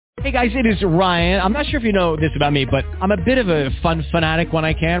Hey guys, it is Ryan. I'm not sure if you know this about me, but I'm a bit of a fun fanatic when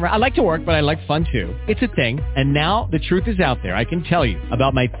I can. I like to work, but I like fun too. It's a thing. And now the truth is out there. I can tell you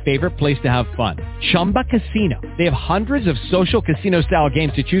about my favorite place to have fun. Chumba Casino. They have hundreds of social casino style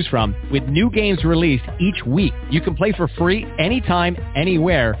games to choose from with new games released each week. You can play for free anytime,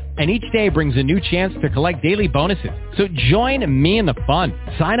 anywhere. And each day brings a new chance to collect daily bonuses. So join me in the fun.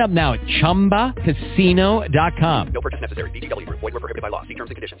 Sign up now at ChumbaCasino.com. No purchase necessary. VGW. Void where prohibited by law. See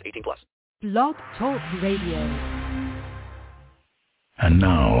terms and conditions. 18+. Blog Talk Radio. And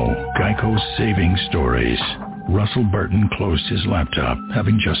now, Geico's Saving Stories. Russell Burton closed his laptop,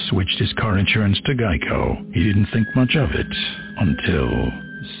 having just switched his car insurance to Geico. He didn't think much of it until...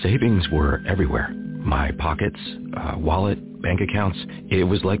 Savings were everywhere. My pockets, wallet, bank accounts. It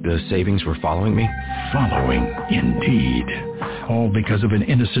was like the savings were following me. Following, indeed. All because of an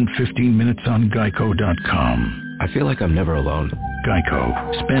innocent 15 minutes on Geico.com. I feel like I'm never alone.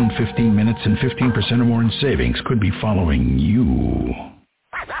 Geico. Spend 15 minutes and 15% or more in savings could be following you.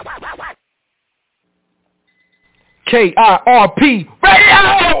 KIRP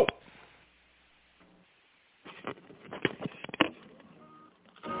Radio!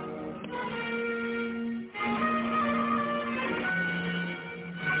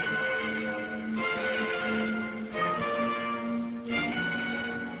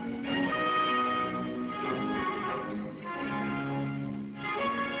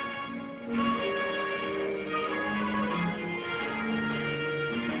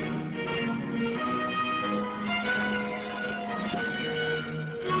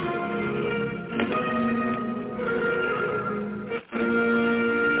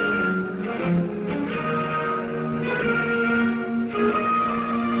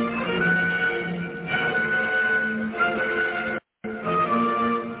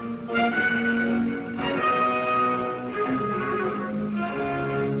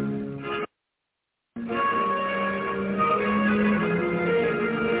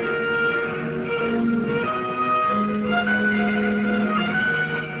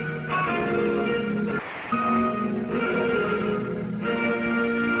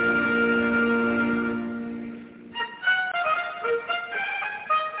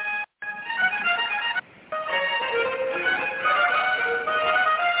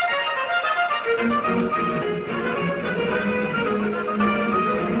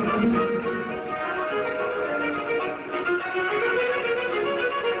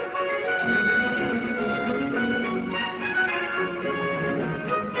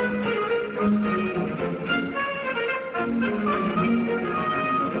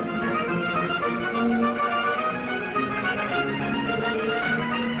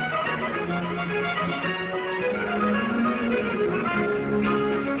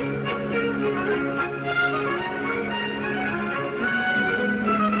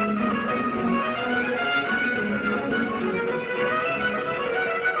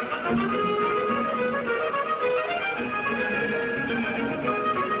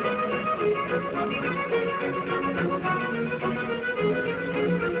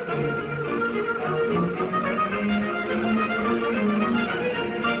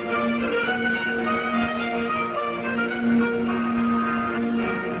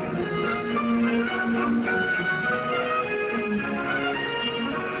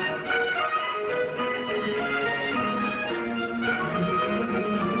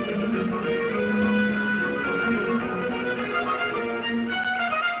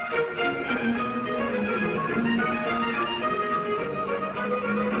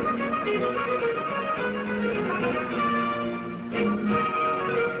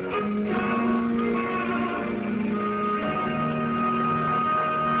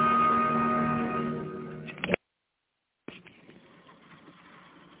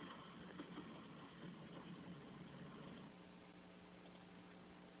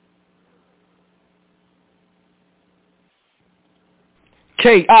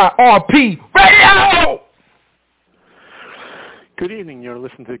 KIRP Radio! Good evening. You're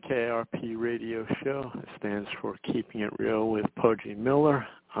listening to the KIRP Radio Show. It stands for Keeping It Real with Pudgy Miller.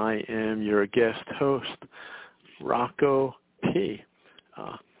 I am your guest host, Rocco P.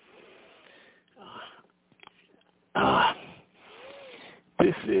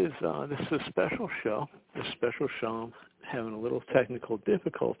 This is a special show. I'm having a little technical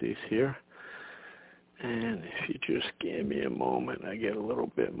difficulties here. And if you just give me a moment, I get a little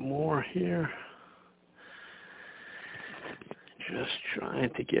bit more here. Just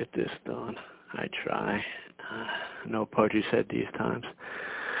trying to get this done. I try. No Pudgy's head these times.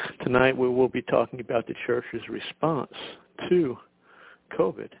 Tonight we will be talking about the church's response to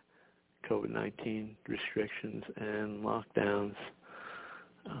COVID-19 restrictions and lockdowns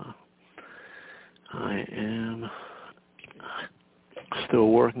I am still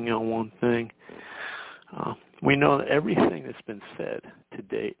working on one thing. We know that everything that's been said to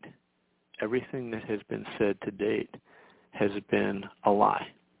date, everything that has been said to date has been a lie.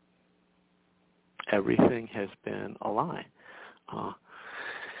 Everything has been a lie.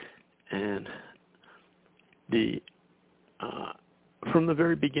 And from the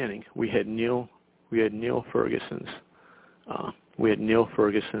very beginning, we had Neil Ferguson's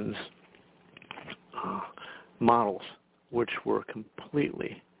models, which were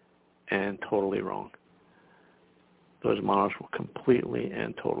completely and totally wrong. Those models were completely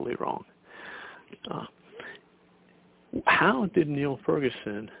and totally wrong. How did Neil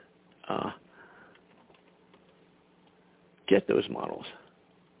Ferguson get those models?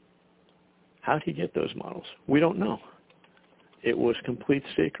 How did he get those models? We don't know. It was complete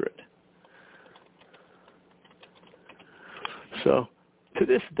secret. So, to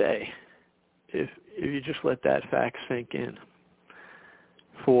this day, if you just let that fact sink in,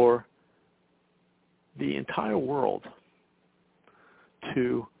 for the entire world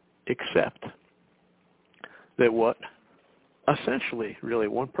to accept that what essentially really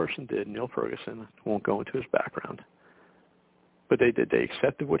one person did, Neil Ferguson, won't go into his background, but they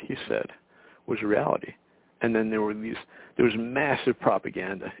accepted what he said was reality. And then there was massive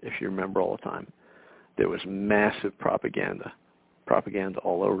propaganda, if you remember all the time. There was massive propaganda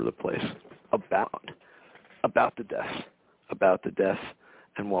all over the place about the deaths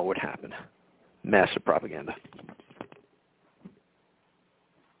and what would happen. Massive propaganda.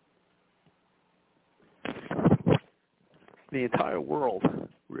 The entire world,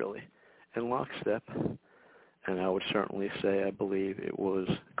 really, in lockstep, and I would certainly say I believe it was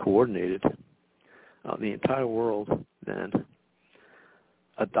coordinated. The entire world then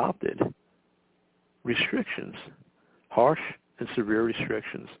adopted restrictions, harsh and severe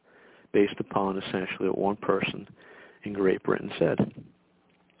restrictions, based upon essentially what one person in Great Britain said.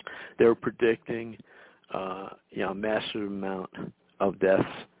 They were predicting a massive amount of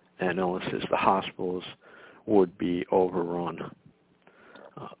deaths and illnesses. The hospitals would be overrun.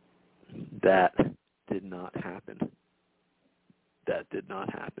 That did not happen.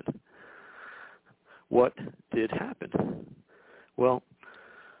 What did happen? Well,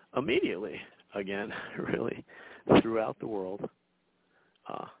 immediately, again, really, throughout the world,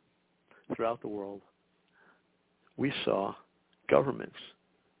 we saw governments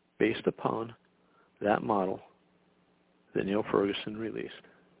based upon that model that Neil Ferguson released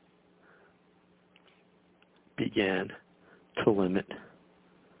began to limit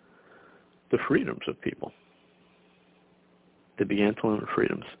the freedoms of people. They began to limit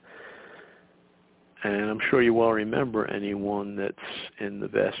freedoms. And I'm sure you well remember anyone that's in the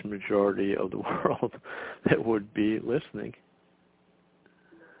vast majority of the world that would be listening.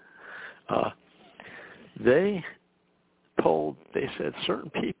 They said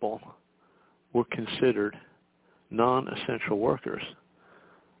certain people were considered non-essential workers.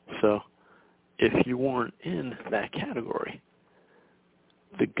 So if you weren't in that category,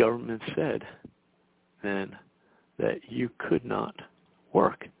 the government said then that you could not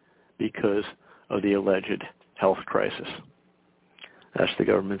work because of the alleged health crisis. That's the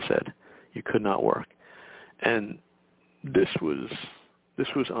government said. You could not work. And this was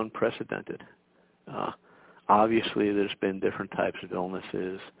unprecedented. Obviously, there's been different types of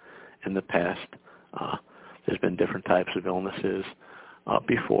illnesses in the past. There's been different types of illnesses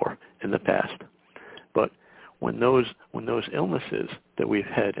before in the past. But when those illnesses that we've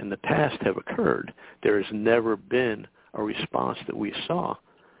had in the past have occurred, there has never been a response that we saw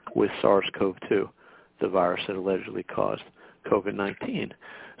with SARS-CoV-2, the virus that allegedly caused COVID-19.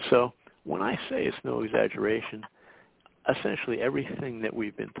 So when I say it's no exaggeration, essentially everything that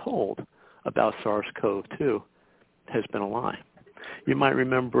we've been told about SARS-CoV-2 has been a lie. You might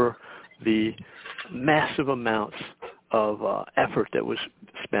remember the massive amounts of effort that was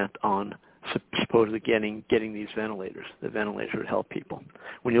spent on supposedly getting these ventilators. The ventilators would help people.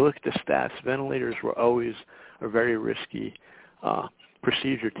 When you look at the stats, ventilators were always a very risky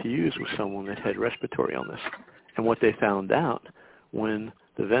procedure to use with someone that had respiratory illness. And what they found out when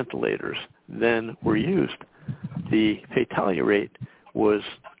the ventilators then were used, the fatality rate was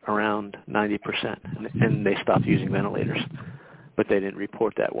around 90%, and they stopped using ventilators. But they didn't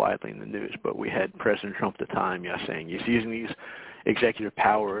report that widely in the news. But we had President Trump at the time saying he's using these executive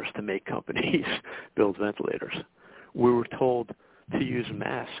powers to make companies build ventilators. We were told to use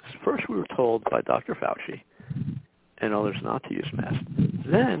masks. First we were told by Dr. Fauci and others not to use masks.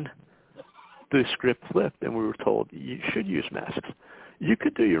 Then the script flipped and we were told you should use masks. You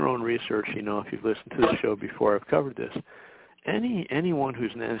could do your own research, if you've listened to the show before, I've covered this. anyone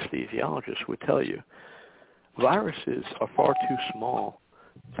who's an anesthesiologist would tell you viruses are far too small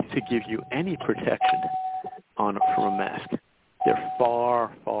to give you any protection from a mask. They're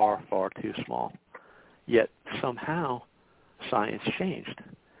far, far, far too small. Yet somehow science changed.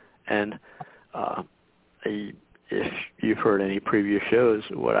 And if you've heard any previous shows,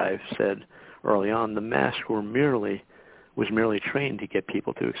 what I've said early on, the masks was merely trained to get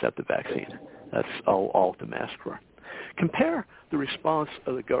people to accept the vaccine. That's all the masks were. Compare the response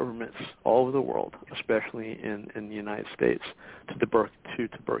of the governments all over the world, especially in the United States, to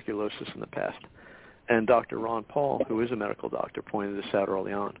tuberculosis in the past. And Dr. Ron Paul, who is a medical doctor, pointed this out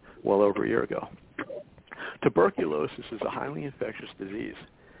early on, well over a year ago. Tuberculosis is a highly infectious disease.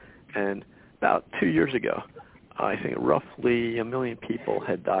 And about 2 years ago, I think roughly 1 million people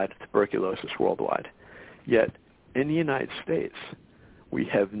had died of tuberculosis worldwide. Yet in the United States, we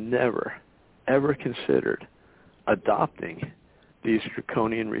have never, ever considered adopting these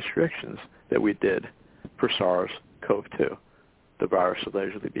draconian restrictions that we did for SARS-CoV-2, the virus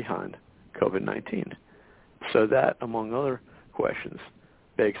allegedly behind COVID-19. So that, among other questions,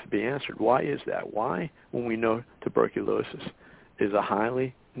 begs to be answered. Why is that? Why, when we know tuberculosis is a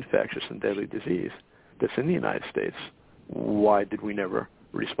highly infectious and deadly disease that's in the United States, why did we never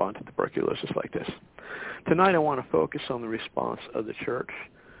respond to tuberculosis like this? Tonight I want to focus on the response of the church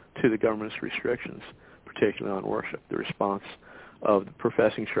to the government's restrictions, particularly on worship, the response of the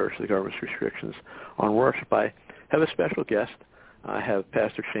professing church to the government's restrictions on worship. I have a special guest. I have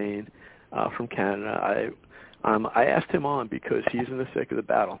Pastor Shane from Canada. I asked him on because he's in the thick of the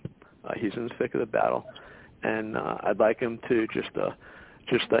battle. And I'd like him to just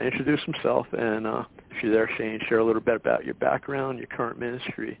introduce himself, and if you're there, Shane, share a little bit about your background, your current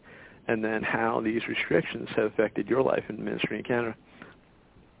ministry, and then how these restrictions have affected your life in ministry in Canada.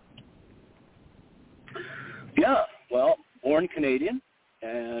 Yeah, well, born Canadian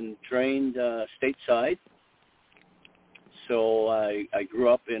and trained stateside. So I grew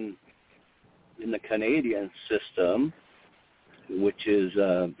up in the Canadian system, which is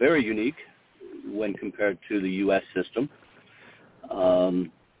very unique when compared to the U.S. system.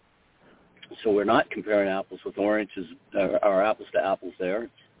 So we're not comparing apples with oranges, or apples to apples there.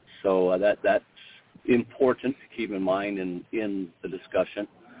 So that's important to keep in mind in the discussion.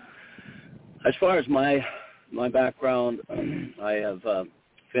 As far as my background, I have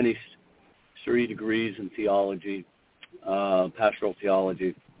finished 3 degrees in theology, pastoral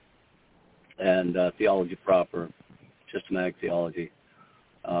theology, and theology proper, systematic theology.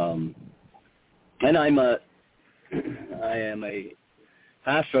 And I am a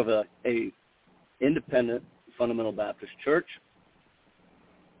pastor of a independent fundamental Baptist church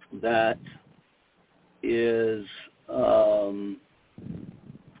that is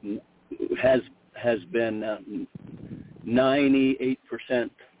has been 98%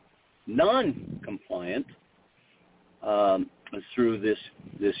 non-compliant through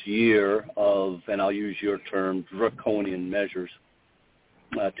this year of, and I'll use your term, draconian measures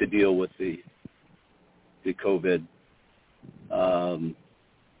to deal with the COVID.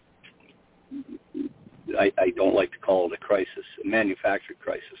 I don't like to call it a crisis, a manufactured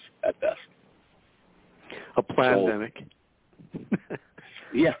crisis at best. A pandemic. So,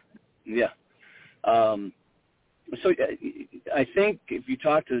 yeah. So I think if you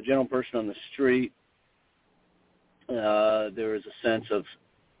talk to the general person on the street, there is a sense of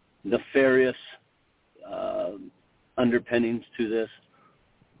nefarious underpinnings to this.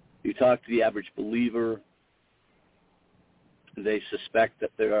 You talk to the average believer, they suspect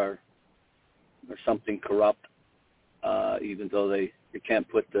that there are something corrupt, even though they can't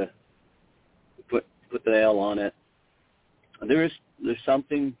put the nail on it. There's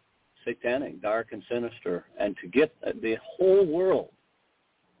something satanic, dark, and sinister, and to get the whole world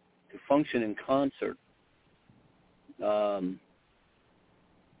to function in concert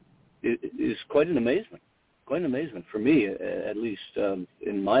is quite an amazement. Quite an amazement for me, at least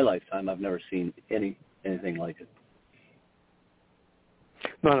in my lifetime. I've never seen anything like it.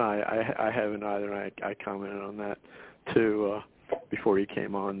 No, I haven't either. I commented on that too before he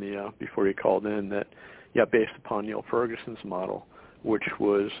came on, before he called in, that based upon Neil Ferguson's model, which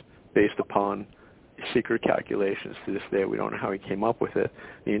was based upon secret calculations. To this day, we don't know how he came up with it.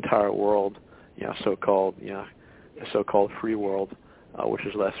 The entire world, so-called free world, which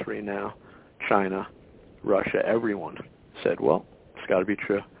is less free now, China, Russia, everyone said, well, it's got to be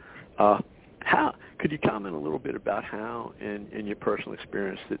true. How could you comment a little bit about how, in your personal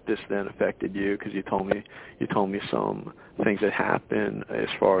experience, that this then affected you? Because you told me some things that happened as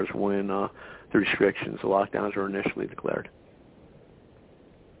far as when the restrictions, the lockdowns were initially declared.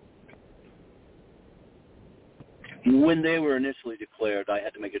 When they were initially declared, I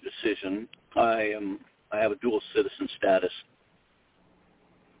had to make a decision. I have a dual citizen status,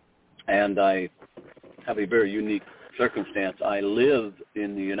 and I have a very unique circumstance. I live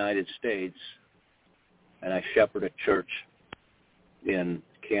in the United States, and I shepherd a church in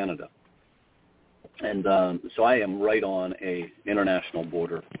Canada. And so I am right on a international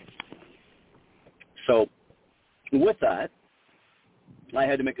border. So with that, I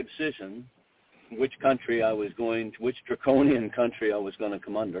had to make a decision which country I was going to, which draconian country I was going to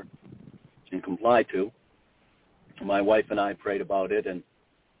come under and comply to. My wife and I prayed about it, and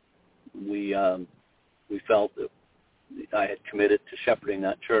we felt that I had committed to shepherding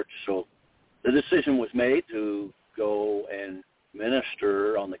that church. So the decision was made to go and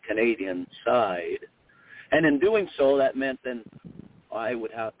minister on the Canadian side. And in doing so, that meant then I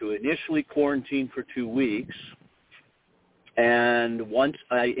would have to initially quarantine for 2 weeks. And once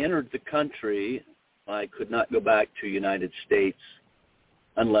I entered the country, I could not go back to the United States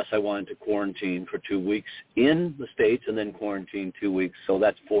unless I wanted to quarantine for 2 weeks in the States and then quarantine 2 weeks. So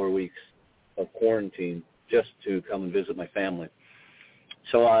that's 4 weeks of quarantine just to come and visit my family.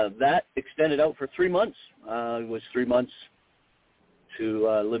 So that extended out for 3 months. It was 3 months to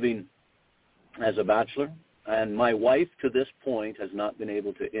living as a bachelor. And my wife, to this point, has not been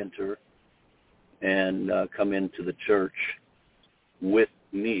able to enter and come into the church with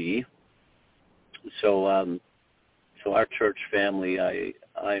me. So our church family,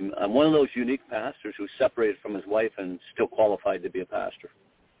 I'm one of those unique pastors who's separated from his wife and still qualified to be a pastor.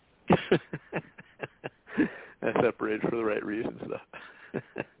 That's separated for the right reasons, though.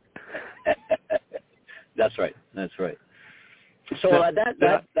 That's right. So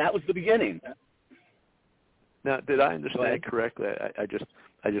that was the beginning. Now, did I understand correctly? I just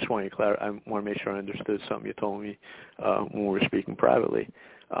want to clarify. I want to make sure I understood something you told me when we were speaking privately.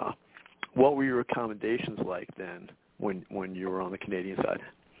 What were your accommodations like then when you were on the Canadian side?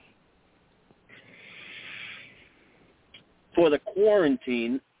 For the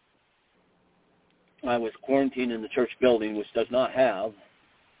quarantine, I was quarantined in the church building, which does not have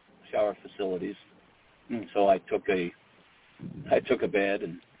shower facilities. And so I took a bed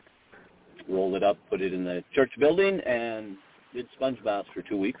and rolled it up, put it in the church building, and did sponge baths for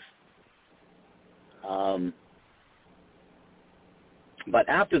 2 weeks. But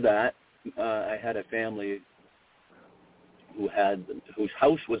after that, I had a family whose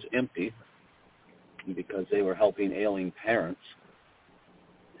house was empty because they were helping ailing parents,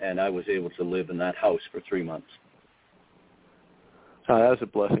 and I was able to live in that house for 3 months. Oh, that was a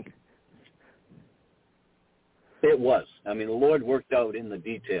blessing. It was. I mean, the Lord worked out in the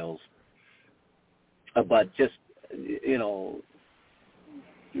details. But just, there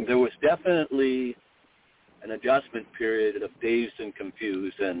was definitely an adjustment period of dazed and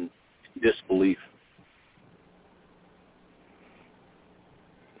confused and disbelief.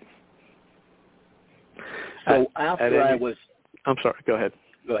 So I'm sorry, go ahead.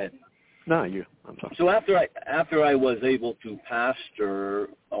 Go ahead. No, you. I'm sorry. So after I was able to pastor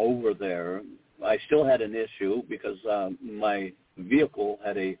over there, I still had an issue because my vehicle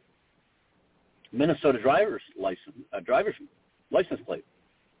had a Minnesota driver's license plate.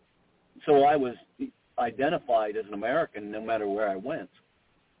 So I was identified as an American no matter where I went.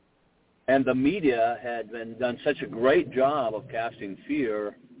 And the media had done such a great job of casting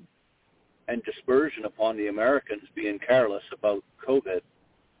fear and dispersion upon the Americans being careless about COVID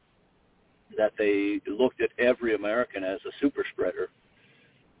that they looked at every American as a super spreader.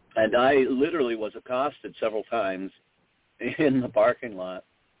 And I literally was accosted several times in the parking lot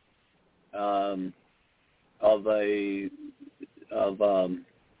of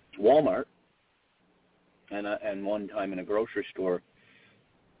Walmart and one time in a grocery store,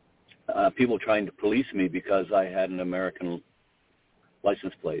 people trying to police me because I had an American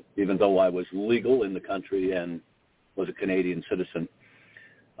license plate, even though I was legal in the country and was a Canadian citizen.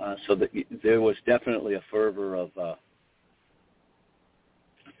 So that there was definitely a fervor of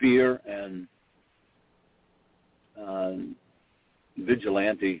fear and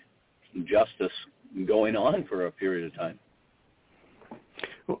vigilante justice going on for a period of time.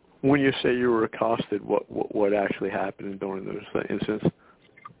 When you say you were accosted, what actually happened during those incidents?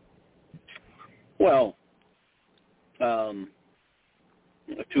 Well, two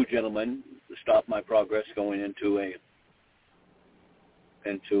gentlemen stopped my progress going into a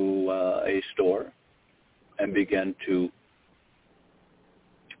store and began to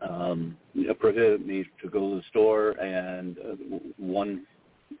prohibit me to go to the store, and one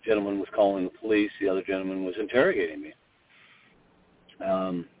gentleman was calling the police, the other gentleman was interrogating me.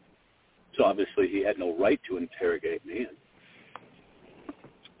 So obviously he had no right to interrogate me,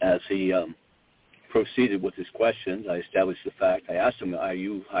 as he proceeded with his questions. I established the fact. I asked him, are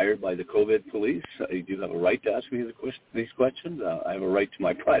you hired by the COVID police? Do you have a right to ask me these questions? I have a right to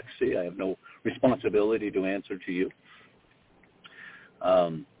my privacy. I have no responsibility to answer to you.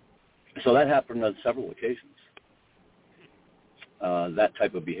 So that happened on several occasions, that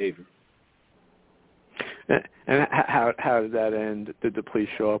type of behavior. And how did that end? Did the police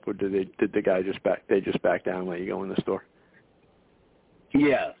show up, or did the guy just back down and let you go in the store?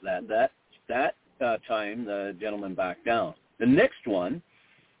 Yeah, that time the gentleman backed down. The next one,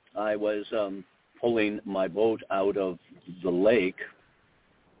 I was pulling my boat out of the lake,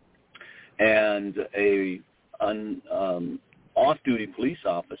 and a off-duty police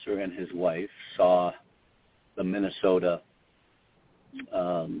officer and his wife saw the Minnesota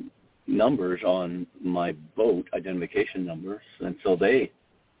numbers on my boat, identification numbers, and so they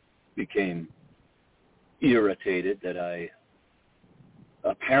became irritated that I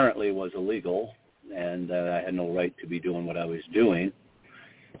apparently was illegal and that I had no right to be doing what I was doing.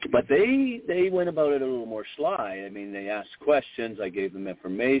 But they went about it a little more sly. I mean, they asked questions. I gave them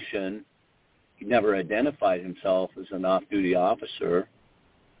information. He never identified himself as an off-duty officer.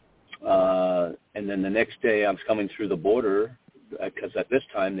 And then the next day I was coming through the border, because at this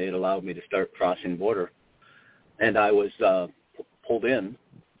time they had allowed me to start crossing border. And I was pulled in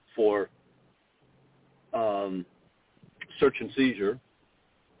for search and seizure,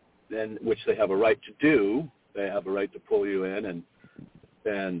 and which they have a right to do. They have a right to pull you in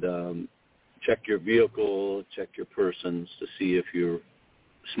and check your vehicle, check your persons to see if you're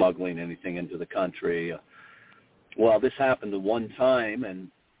smuggling anything into the country. Well, this happened the one time, and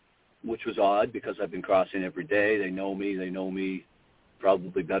which was odd because I've been crossing every day. They know me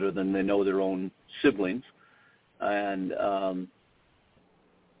probably better than they know their own siblings. And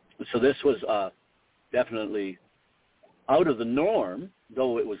so this was definitely out of the norm,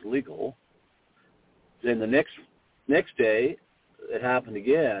 though it was legal. Then the next day, it happened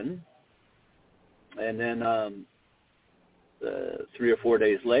again. And then 3 or 4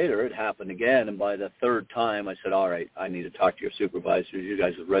 days later, it happened again. And by the third time, I said, all right, I need to talk to your supervisor. You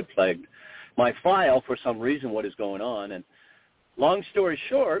guys have red flagged my file for some reason. What is going on? And long story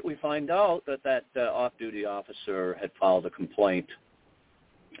short, we find out that off-duty officer had filed a complaint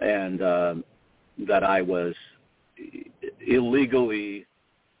and that I was illegally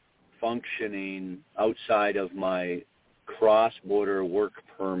functioning outside of my cross-border work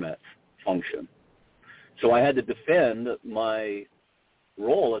permit function. So I had to defend my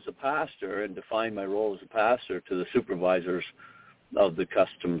role as a pastor and define my role as a pastor to the supervisors of the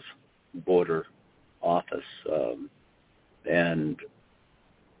Customs Border Office. And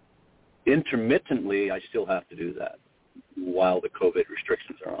intermittently, I still have to do that while the COVID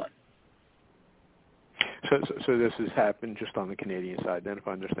restrictions are on. So this has happened just on the Canadian side, then, if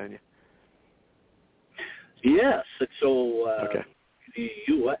I understand you? Yes. So okay. The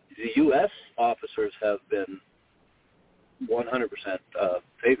U.S. officers have been 100%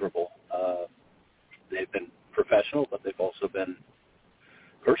 favorable. They've been professional, but they've also been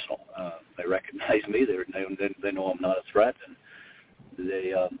personal. They recognize me. They know I'm not a threat, and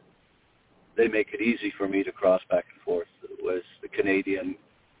they make it easy for me to cross back and forth. Whereas the Canadian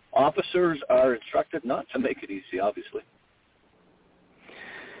officers are instructed not to make it easy, obviously.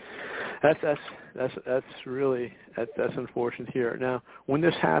 That's really unfortunate here. Now, when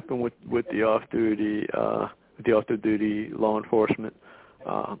this happened with the off-duty law enforcement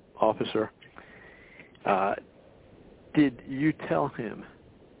officer, did you tell him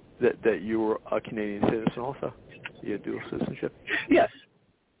that you were a Canadian citizen also? You had dual citizenship? Yes.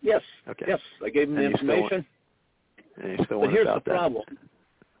 Okay. Yes. I gave him the information. And he still but here's about the problem.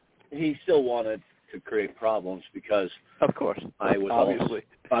 He still wanted to create problems because, of course, I was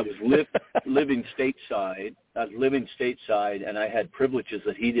living stateside. I was living stateside, and I had privileges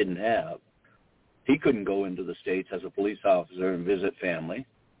that he didn't have. He couldn't go into the States as a police officer and visit family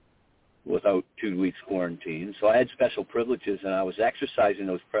without 2 weeks quarantine. So I had special privileges, and I was exercising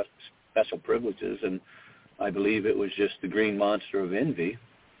those special privileges, and I believe it was just the green monster of envy.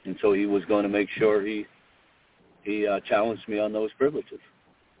 And so he was going to make sure he challenged me on those privileges.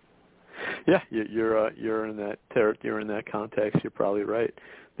 Yeah, you're in that you're in that context. You're probably right.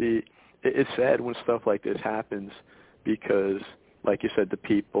 It's sad when stuff like this happens because, like you said, the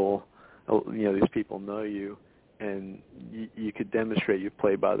people, these people know you, and you could demonstrate you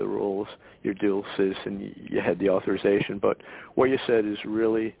play by the rules. You're dual citizen. You had the authorization. But what you said is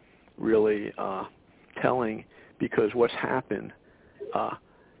really, really telling because what's happened.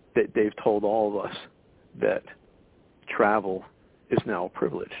 That they've told all of us that travel is now a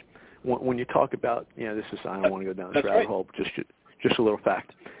privilege. When you talk about, this is, I don't want to go down this rabbit hole, but just a little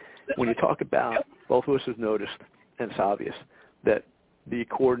fact. When you talk about both of us have noticed, and it's obvious, that the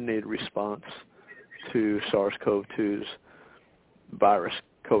coordinated response to SARS-CoV-2's virus,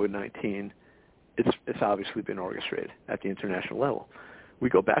 COVID-19, it's obviously been orchestrated at the international level. We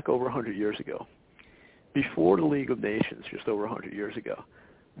go back over 100 years ago. Before the League of Nations, just over 100 years ago,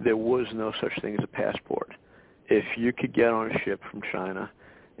 there was no such thing as a passport. If you could get on a ship from China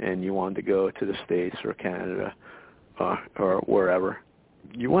and you wanted to go to the States or Canada or wherever,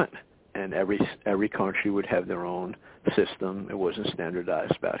 you went. And every country would have their own system. It wasn't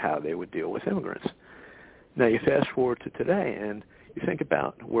standardized about how they would deal with immigrants. Now you fast forward to today and you think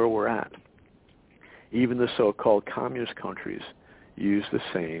about where we're at. Even the so-called communist countries use the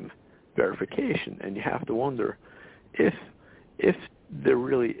same verification, and you have to wonder if there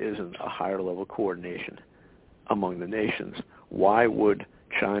really isn't a higher level coordination among the nations, why would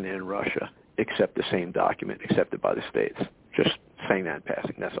China and Russia accept the same document accepted by the states? Just saying that in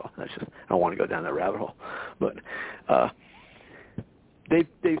passing, that's all. I don't want to go down that rabbit hole. But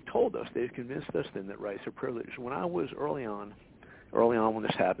they've told us, they've convinced us then that rights are privileged. When I was early on when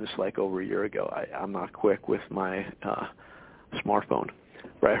this happened, it's like over a year ago, I'm not quick with my smartphone,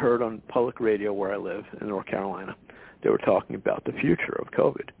 but I heard on public radio where I live in North Carolina, they were talking about the future of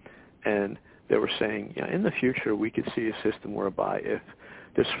COVID. And they were saying, in the future we could see a system whereby if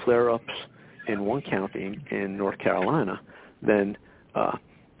there's flare-ups in one county in North Carolina, then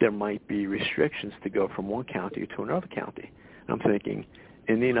there might be restrictions to go from one county to another county. And I'm thinking,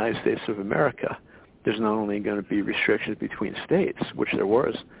 in the United States of America, there's not only going to be restrictions between states, which there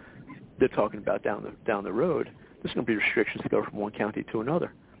was, they're talking about down the road, there's going to be restrictions to go from one county to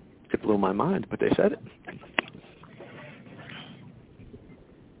another. It blew my mind, but they said it.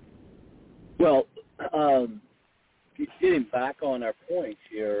 Well, getting back on our point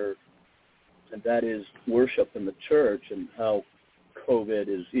here, and that is worship in the church and how COVID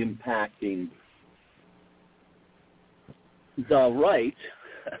is impacting the right,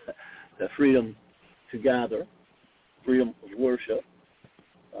 the freedom to gather, freedom of worship,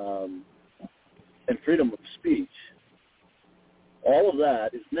 and freedom of speech. All of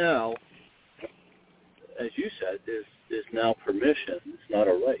that is now, as you said, is now permission. It's not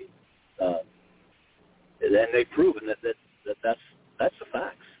a right. And they've proven that's the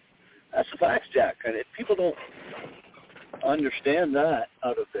facts. That's the facts, Jack. And if people don't understand that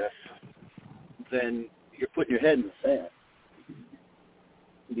out of this, then you're putting your head in the sand.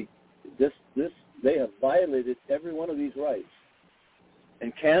 They have violated every one of these rights.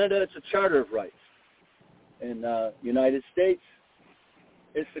 In Canada, it's a Charter of Rights. In the United States,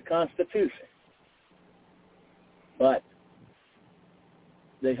 it's the Constitution. But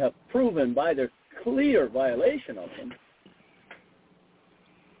they have proven by their clear violation of them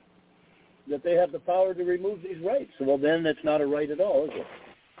that they have the power to remove these rights. So, well, then it's not a right at all, is it?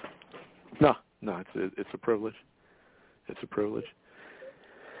 No, it's a privilege. It's a privilege.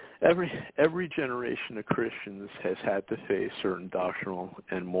 Every generation of Christians has had to face certain doctrinal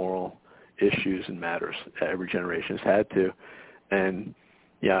and moral issues and matters. Every generation has had to. And,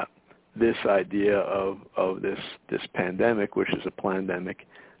 this idea of this pandemic, which is a plandemic,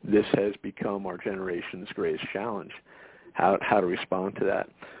 this has become our generation's greatest challenge, how to respond to that.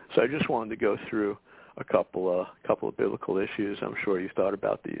 So I just wanted to go through a couple of biblical issues. I'm sure you've thought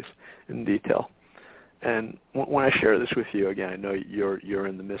about these in detail. And when I share this with you, again, I know you're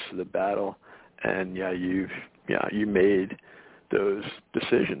in the midst of the battle, and you made those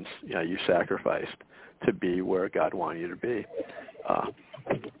decisions. You sacrificed to be where God wanted you to be. A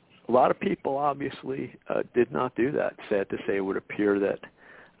lot of people obviously did not do that. Sad to say, it would appear that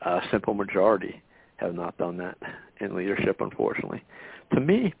a simple majority have not done that in leadership, unfortunately. To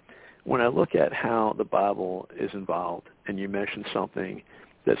me, when I look at how the Bible is involved, and you mentioned something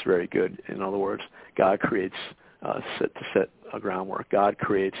that's very good. In other words, God creates to set a groundwork. God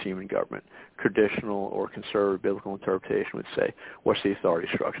creates human government. Traditional or conservative biblical interpretation would say, what's the authority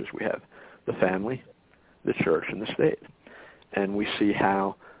structures we have? The family, the church, and the state. And we see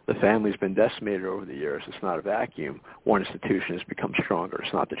how the family's been decimated over the years. It's not a vacuum. One institution has become stronger.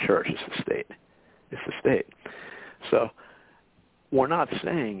 It's not the church, it's the state. It's the state. So I'm not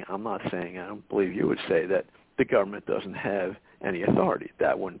saying, I don't believe you would say that the government doesn't have any authority.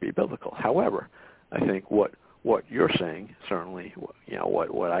 That wouldn't be biblical. However, I think what you're saying, certainly,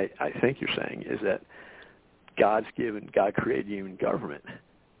 what I think you're saying is that God created human government,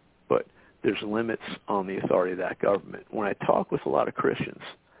 but there's limits on the authority of that government. When I talk with a lot of Christians,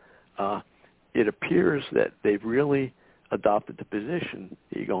 it appears that they've really adopted the position.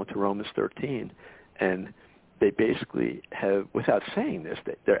 You go into Romans 13, and they basically have, without saying this,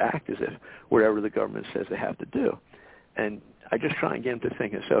 they act as if whatever the government says they have to do. And I just try and get him to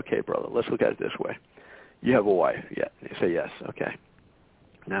think and say, okay, brother, let's look at it this way. You have a wife. Yeah. And you say, yes. Okay.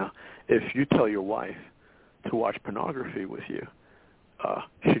 Now, if you tell your wife to watch pornography with you,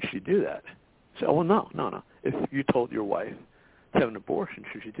 should she do that? Say, oh, well, no. If you told your wife to have an abortion,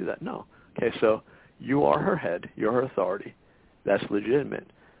 should she do that? No. Okay, so you are her head. You're her authority. That's legitimate.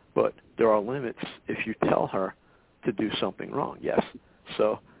 But there are limits if you tell her to do something wrong. Yes.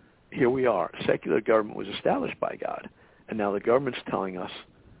 So here we are. Secular government was established by God, and now the government's telling us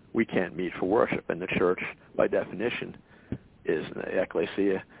we can't meet for worship, and the church, by definition, is the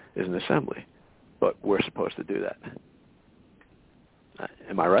ecclesia, is an assembly. But we're supposed to do that.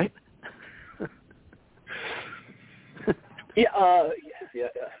 Am I right? Yeah.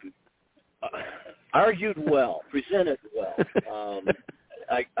 Argued well, presented well.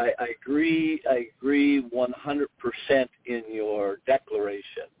 I agree 100% in your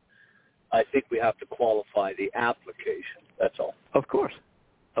declaration. I think we have to qualify the application. That's all. Of course,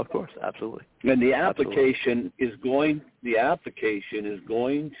 absolutely. And the application is going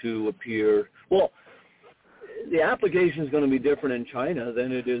to appear. Well, the application is going to be different in China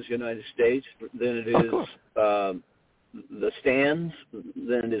than it is United States, than it is the stands,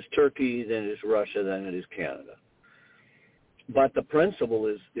 than it is Turkey, than it is Russia, than it is Canada. But the principle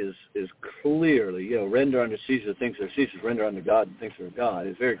is clearly, render unto Caesar things that are Caesar's, render unto God things that are God.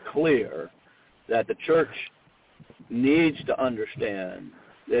 It's very clear that the church needs to understand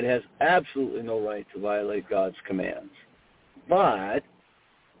that it has absolutely no right to violate God's commands. But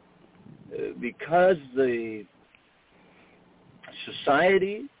because the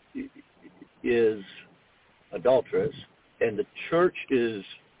society is adulterous and the church is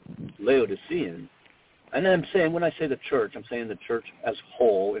Laodicean, and I'm saying, when I say the church, I'm saying the church as a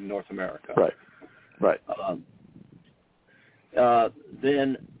whole in North America. Right.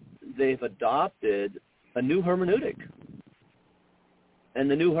 Then they've adopted a new hermeneutic.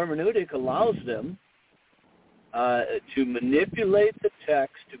 And the new hermeneutic allows them to manipulate the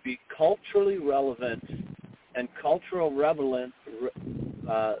text to be culturally relevant, and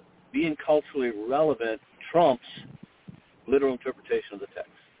being culturally relevant trumps literal interpretation of the text.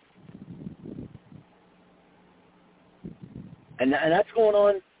 And that's going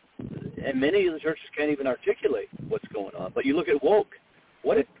on, and many of the churches can't even articulate what's going on. But you look at woke.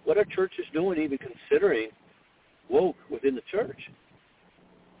 What are churches doing even considering woke within the church?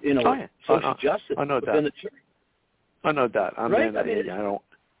 Social justice within the church. I know that. I don't.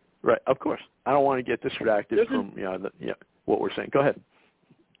 Right, of course. I don't want to get distracted from what we're saying. Go ahead.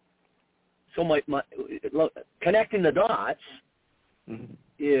 So my connecting the dots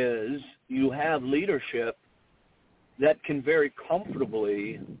is you have leadership that can very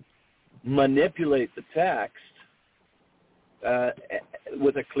comfortably manipulate the text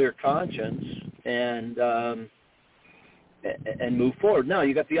with a clear conscience and move forward. Now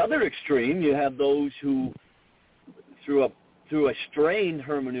you got the other extreme. You have those who, through a strained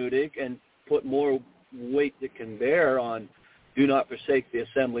hermeneutic, and put more weight that can bear on, do not forsake the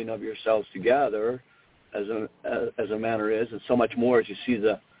assembling of yourselves together, as a manner is, and so much more as you see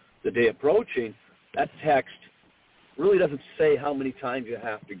the day approaching. That text really doesn't say how many times you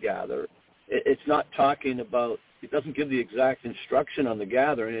have to gather. It's not talking about, it doesn't give the exact instruction on the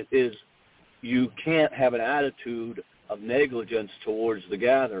gathering. It is, you can't have an attitude of negligence towards the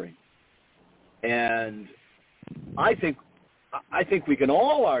gathering. And I think we can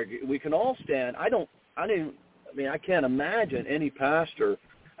all argue, we can all stand. I can't imagine any pastor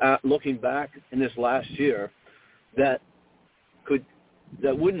looking back in this last year that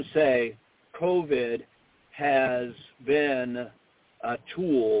wouldn't say COVID has been a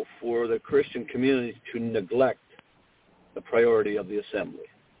tool for the Christian community to neglect the priority of the assembly.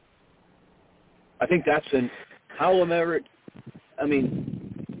 I think that's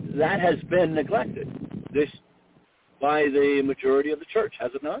that has been neglected by the majority of the church,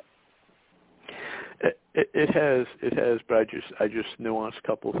 has it not? It has, but I just nuance a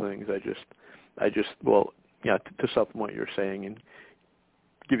couple of things. To supplement what you're saying and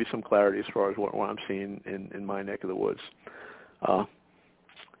give you some clarity as far as what I'm seeing in my neck of the woods.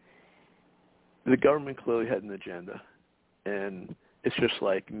 The government clearly had an agenda, and it's just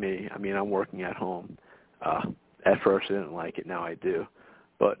like me. I mean, I'm working at home. At first I didn't like it, now I do.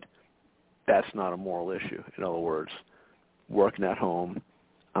 But that's not a moral issue. In other words, working at home,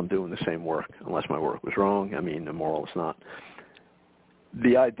 I'm doing the same work, unless my work was wrong. I mean, immoral is not.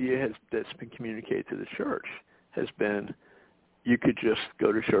 The idea that's been communicated to the church has been, you could just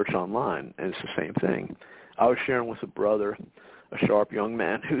go to church online, and it's the same thing. I was sharing with a brother, a sharp young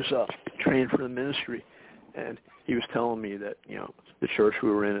man who's trained for the ministry, And he was telling me that, the church we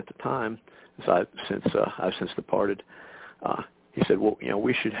were in at the time, I've since departed, he said, well,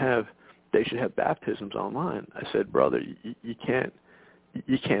 they should have baptisms online. I said, brother, you can't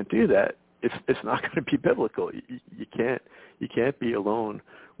do that. It's not going to be biblical. You can't be alone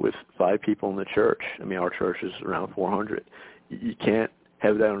with 5 people in the church. I mean, our church is around 400. You can't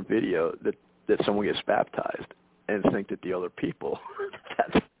have that on video that someone gets baptized and think that the other people.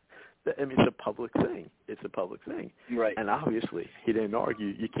 It's a public thing. It's a public thing. Right. And obviously, he didn't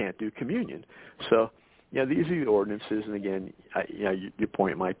argue you can't do communion. So, these are the ordinances. And again, your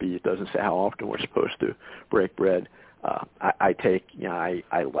point might be it doesn't say how often we're supposed to break bread. I'd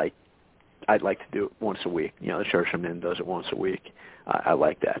like to do it once a week. The church I'm in does it once a week. I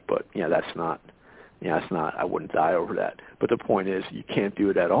like that, but that's not. I wouldn't die over that. But the point is, you can't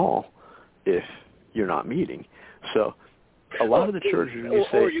do it at all if you're not meeting. So, a lot of the churches you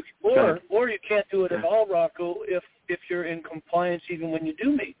can't do it at all, Rocco, if you're in compliance even when you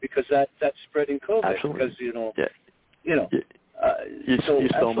do meet, because that's spreading COVID. Absolutely. Because you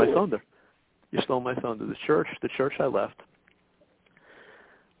stole my thunder. You stole my thunder. The church I left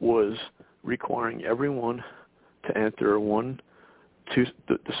was requiring everyone to enter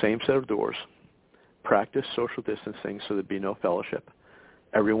the same set of doors, practice social distancing so there'd be no fellowship.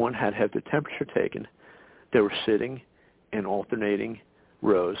 Everyone had to have the temperature taken. They were sitting in alternating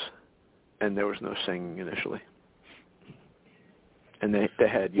rows, and there was no singing initially. And they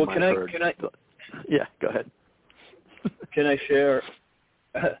had, you might have heard. Yeah, go ahead. Can I share?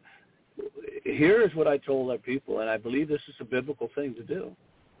 Here is what I told our people, and I believe this is a biblical thing to do.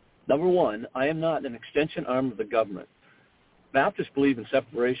 Number one, I am not an extension arm of the government. Baptists believe in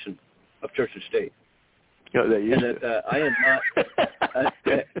separation of church and state. No, they used to. I am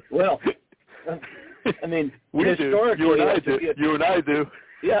not. Well, I mean, we historically, do. You and I do.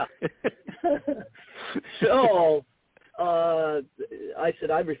 Yeah. So, I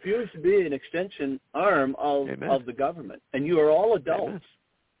said I refuse to be an extension arm of the government, and you are all adults. Amen.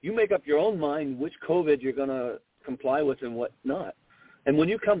 You make up your own mind which COVID you're going to comply with and what not. And when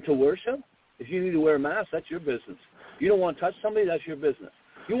you come to worship, if you need to wear a mask, that's your business. You don't want to touch somebody, that's your business.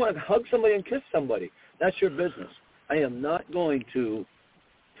 You want to hug somebody and kiss somebody, that's your business. I am not going to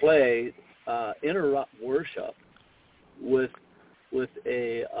interrupt worship with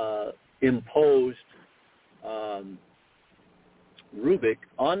a imposed rubric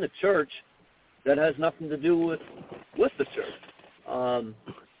on the church that has nothing to do with the church.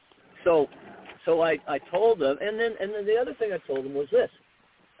 So I told them, and then the other thing I told them was this,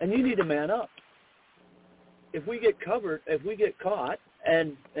 and you need to man up. If we get caught,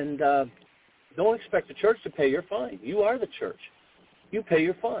 and don't expect the church to pay your fine. You are the church. You pay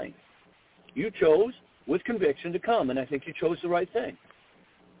your fine. You chose with conviction to come, and I think you chose the right thing.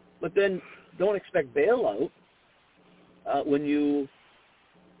 But then don't expect bailout when you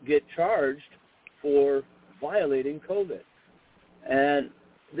get charged for violating COVID. And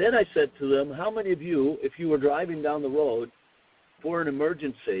then I said to them, how many of you, if you were driving down the road for an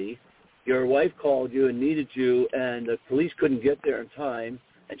emergency, your wife called you and needed you, and the police couldn't get there in time,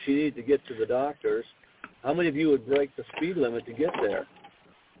 and she needed to get to the doctors, how many of you would break the speed limit to get there?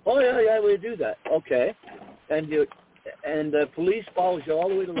 Oh, yeah, we do that. Okay. And the police follows you all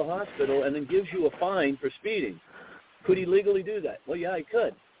the way to the hospital and then gives you a fine for speeding. Could he legally do that? Well, yeah, he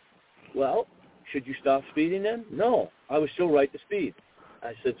could. Well, should you stop speeding then? No, I was still right to speed.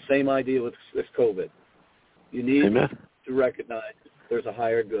 I said, same idea with COVID. You need to recognize there's a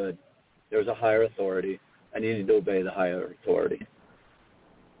higher good, there's a higher authority, and you need to obey the higher authority.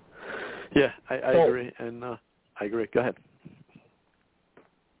 Yeah, I agree, and I agree. Go ahead.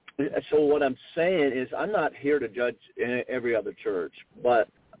 So what I'm saying is I'm not here to judge every other church, but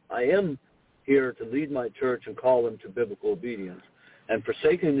I am here to lead my church and call them to biblical obedience. And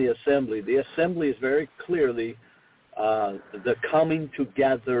forsaking the assembly is very clearly the coming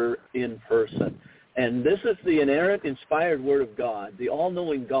together in person. And this is the inerrant, inspired Word of God. The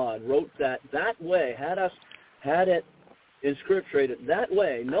all-knowing God wrote that way, had it inscripturated that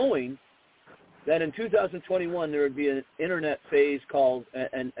way, knowing that in 2021 there would be an internet phase called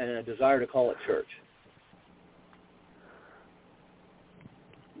and a desire to call it church.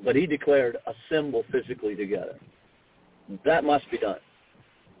 But he declared assemble physically together. That must be done.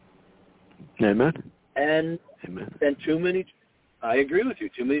 Amen. And too many, I agree with you,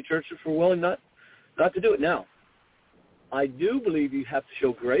 too many churches were willing not to do it. Now, I do believe you have to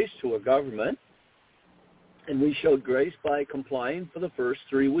show grace to a government, and we showed grace by complying for the first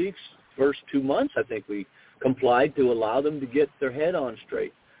 3 weeks. First 2 months, I think we complied to allow them to get their head on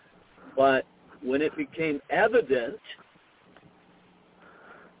straight. But when it became evident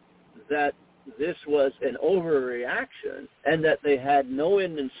that this was an overreaction and that they had no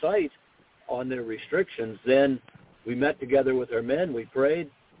end in sight on their restrictions, then we met together with our men, we prayed,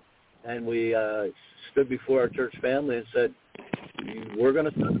 and we stood before our church family and said, we're going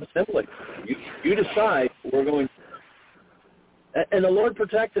to stop assembling. You decide, we're going to. And the Lord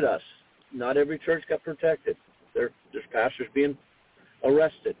protected us. Not every church got protected. There's pastors being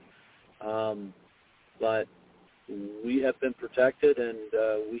arrested. But we have been protected, and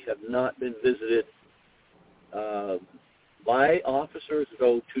we have not been visited by officers,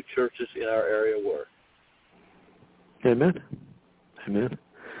 though 2 churches in our area were. Amen. Amen.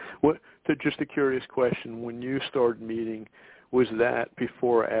 Just a curious question. When you started meeting, was that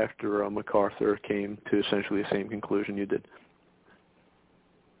before or after MacArthur came to essentially the same conclusion you did?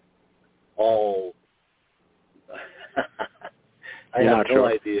 Oh, I have no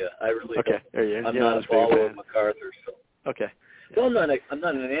idea. I really don't. I'm not a follower of MacArthur. So. Okay. Well, I'm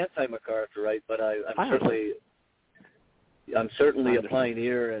not an anti-MacArthurite, but I'm certainly a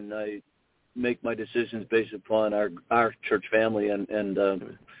pioneer, and I make my decisions based upon our church family, and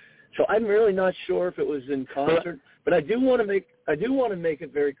so I'm really not sure if it was in concert. But I do want to make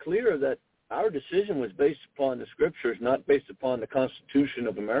it very clear that our decision was based upon the Scriptures, not based upon the Constitution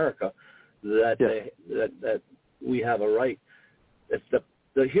of America. That we have a right.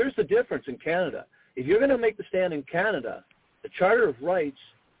 Here's the difference in Canada. If you're going to make the stand in Canada, the Charter of Rights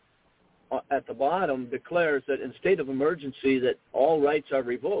at the bottom declares that in state of emergency that all rights are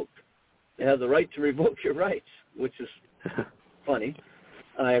revoked. You have the right to revoke your rights, which is funny,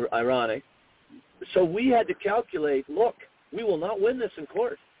 ironic. So we had to calculate, look, we will not win this in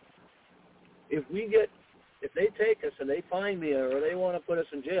court. If they take us and they find me or they want to put us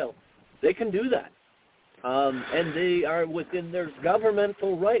in jail, they can do that. And they are within their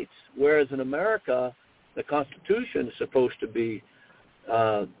governmental rights, whereas in America, the Constitution is supposed to be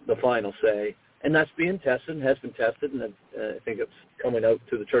the final say, and that's being tested and has been tested, and I think it's coming out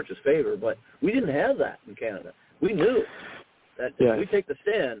to the church's favor. But we didn't have that in Canada. We knew that if we take the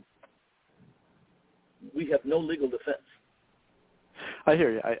stand, we have no legal defense. I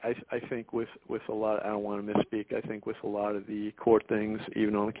hear you. I think with a lot, I don't want to misspeak, I think with a lot of the court things,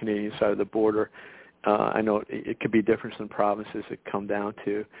 even on the Canadian side of the border, I know it could be different in provinces that come down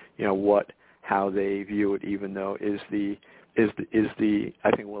to, how they view it, even though is the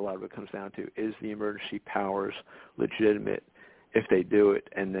I think what a lot of it comes down to is the emergency powers legitimate if they do it,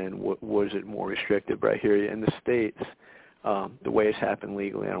 and then was it more restrictive? But I hear you. In the States, the way it's happened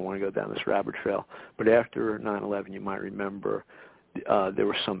legally, I don't want to go down this rabbit trail, but after 9/11, you might remember there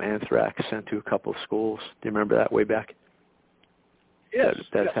was some anthrax sent to a couple of schools. Do you remember that way back? Yes.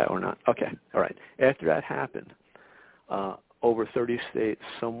 That's how or not? Okay. All right. After that happened, over 30 states,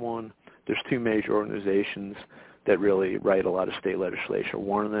 there's 2 major organizations that really write a lot of state legislation.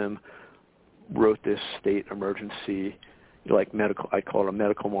 One of them wrote this state emergency, I call it a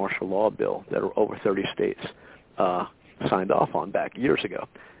medical martial law bill that over 30 states signed off on back years ago.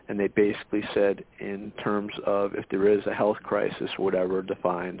 And they basically said in terms of if there is a health crisis, whatever,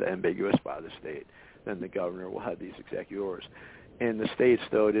 defined ambiguous by the state, then the governor will have these executive orders. In the states,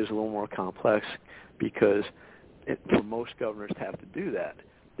 though, it is a little more complex because for most governors to have to do that,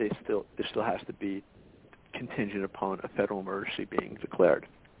 there still has to be contingent upon a federal emergency being declared.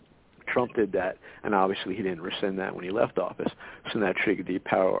 Trump did that, and obviously he didn't rescind that when he left office, so that triggered the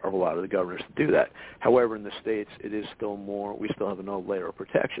power of a lot of the governors to do that. However, in the states, it is still more, we still have another layer of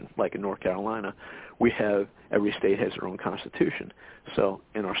protection. Like in North Carolina, every state has their own constitution. So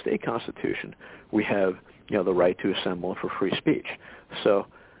in our state constitution, we have, the right to assemble for free speech. So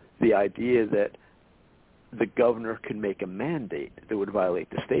the idea that the governor can make a mandate that would violate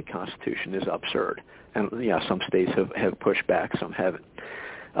the state constitution is absurd. And some states have pushed back, some haven't.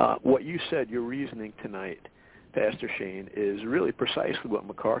 What you said, your reasoning tonight, Pastor Shane, is really precisely what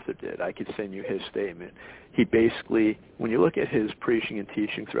MacArthur did. I could send you his statement. He basically, when you look at his preaching and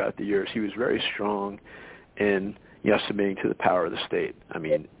teaching throughout the years, he was very strong in submitting to the power of the state. I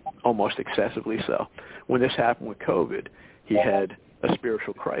mean, almost excessively so. When this happened with COVID, he had a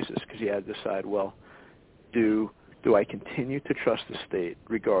spiritual crisis because he had to decide, well, do I continue to trust the state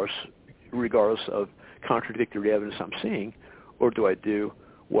regardless of contradictory evidence I'm seeing, or do I do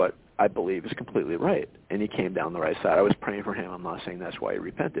what I believe is completely right? And he came down the right side. I was praying for him. I'm not saying that's why he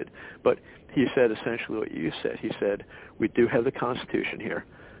repented. But he said essentially what you said. He said, we do have the Constitution here,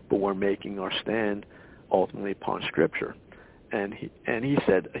 but we're making our stand ultimately upon Scripture. And he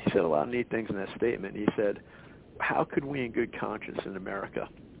said a lot of neat things in that statement. He said, how could we in good conscience in America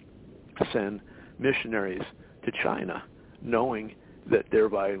send missionaries to China knowing that they're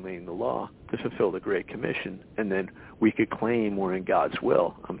violating the law to fulfill the Great Commission, and then we could claim we're in God's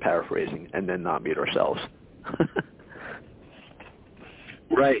will, I'm paraphrasing, and then not meet ourselves.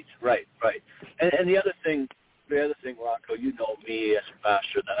 Right. And the other thing, Rocco, you know me as a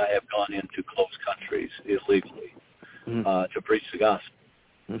pastor that I have gone into closed countries illegally to preach the gospel.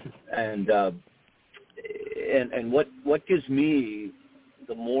 Mm-hmm. And what gives me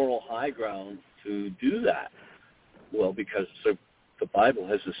the moral high ground to do that? Well, because the Bible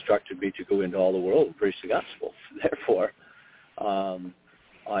has instructed me to go into all the world and preach the gospel. Therefore,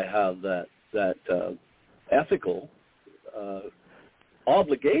 I have that ethical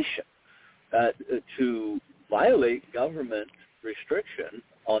obligation to violate government restriction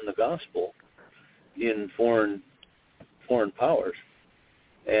on the gospel in foreign powers,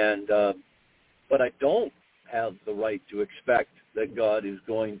 and but I don't have the right to expect that God is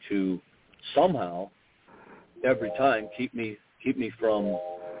going to somehow every time keep me from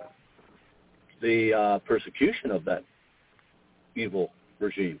the persecution of that evil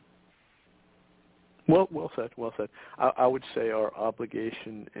regime. Well said. I would say our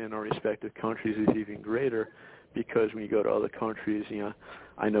obligation in our respective countries is even greater, because when you go to other countries,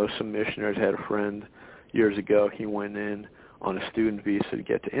 I know some missionaries. Had a friend years ago. He went in on a student visa to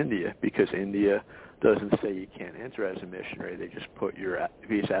get to India, because India doesn't say you can't enter as a missionary. They just put your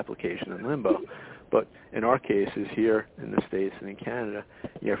visa application in limbo. But in our cases here in the States and in Canada,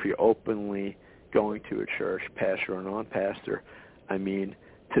 if you're openly going to a church, pastor or non-pastor,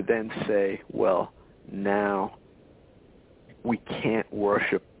 to then say, well, now we can't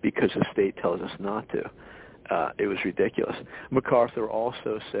worship because the state tells us not to. It was ridiculous. MacArthur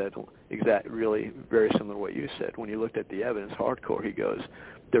also said really very similar to what you said. When he looked at the evidence hardcore, he goes,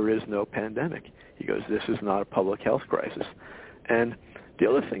 there is no pandemic. He goes, this is not a public health crisis. And the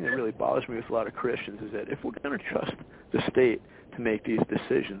other thing that really bothers me with a lot of Christians is that if we're going to trust the state to make these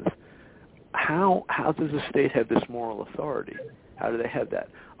decisions, how does the state have this moral authority? How do they have that?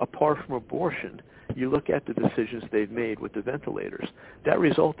 Apart from abortion, you look at the decisions they've made with the ventilators. That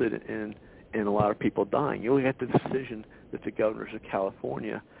resulted in a lot of people dying. You look at the decision that the governors of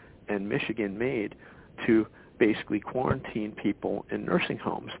California and Michigan made to basically quarantine people in nursing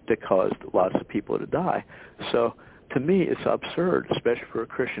homes that caused lots of people to die. So to me, it's absurd, especially for a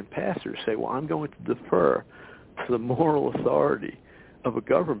Christian pastor, to say, well, I'm going to defer to the moral authority of a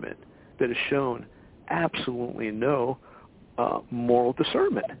government that has shown absolutely no moral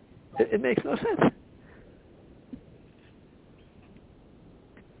discernment. It makes no sense.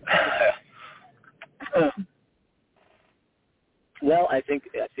 Well, I think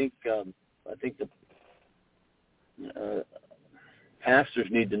the pastors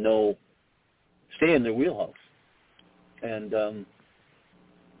need to stay in their wheelhouse, and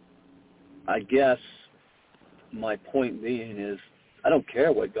I guess my point being is, I don't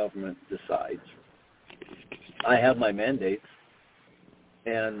care what government decides. I have my mandates,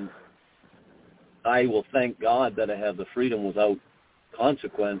 and I will thank God that I have the freedom without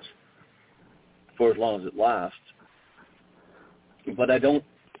consequence for as long as it lasts. But I don't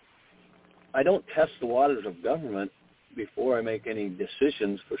test the waters of government before I make any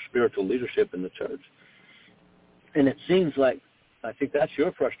decisions for spiritual leadership in the church. And it seems like, I think that's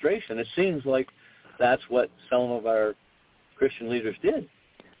your frustration, it seems like that's what some of our Christian leaders did.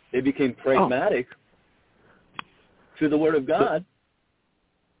 They became pragmatic to the Word of God.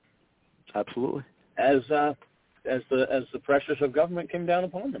 Absolutely. As the pressures of government came down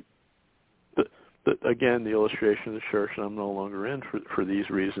upon them. But again, the illustration of the church, and I'm no longer in for these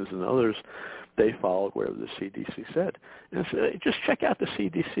reasons and others, they followed whatever the CDC said. And so just check out the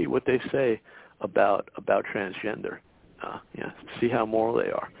CDC, what they say about transgender. See how moral they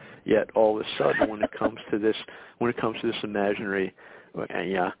are. Yet all of a sudden, when it comes to this imaginary,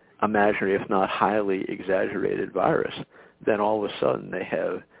 if not highly exaggerated virus, then all of a sudden they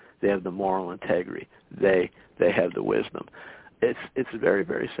have the moral integrity. They have the wisdom. It's very,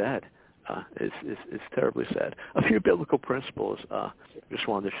 very sad. It's terribly sad. A few biblical principles just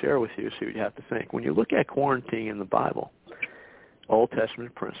wanted to share with you, see what you have to think. When you look at quarantine in the Bible, Old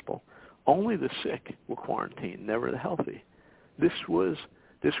Testament principle, only the sick were quarantined, never the healthy. This was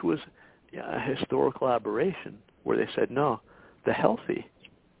a historical aberration where they said, no, the healthy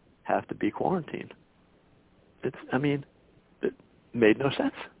have to be quarantined. It made no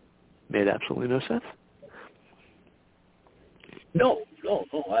sense. Made absolutely no sense. No.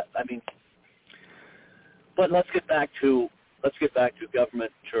 I mean, but let's get back to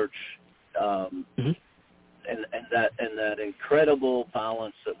government, church, and that incredible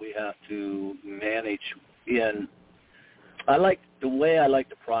balance that we have to manage. The way I like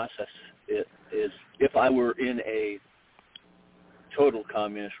to process it is, if I were in a total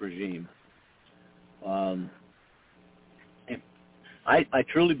communist regime, I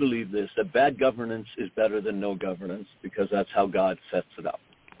truly believe this, that bad governance is better than no governance because that's how God sets it up.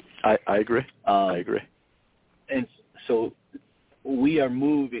 I agree. I agree. And so we are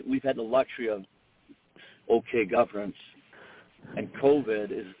moving. We've had the luxury of okay governance, and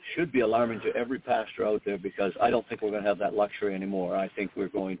COVID should be alarming to every pastor out there because I don't think we're going to have that luxury anymore. I think we're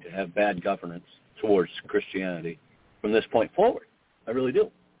going to have bad governance towards Christianity from this point forward. I really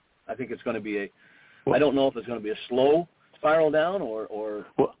do. I think it's going to be I don't know if it's going to be a slow spiral down or.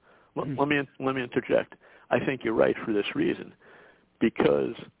 Well, let me interject. I think you're right for this reason,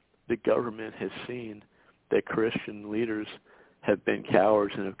 because the government has seen that Christian leaders have been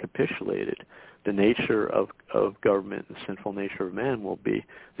cowards and have capitulated. The nature of government and the sinful nature of man will be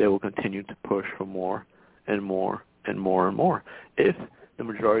they will continue to push for more and more and more and more. If the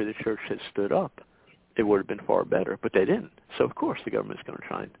majority of the church had stood up, it would have been far better, but they didn't. So, of course, the government's going to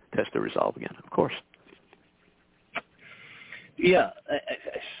try and test their resolve again, of course. Yeah,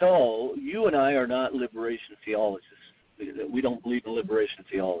 so you and I are not liberation theologists. We don't believe in liberation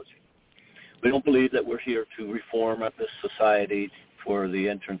theology. We don't believe that we're here to reform this society for the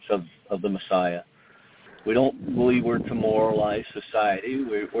entrance of the Messiah. We don't believe we're to moralize society.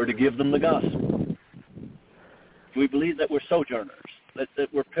 We're to give them the gospel. We believe that we're sojourners, that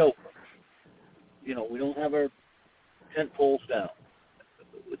we're pilgrims. You know, we don't have our tent poles down.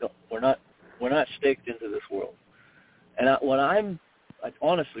 We're not staked into this world. And what I am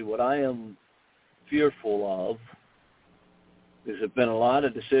fearful of is there have been a lot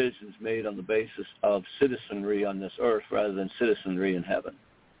of decisions made on the basis of citizenry on this earth rather than citizenry in heaven.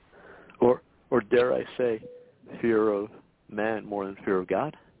 Or dare I say, fear of man more than fear of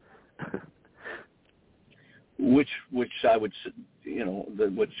God? Which I would,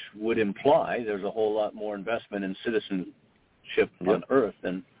 which would imply there's a whole lot more investment in citizenship on earth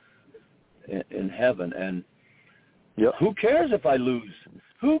than in heaven. And who cares if I lose?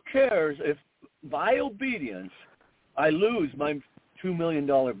 Who cares if by obedience I lose my $2 million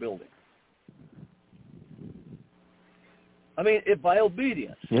building? I mean, if by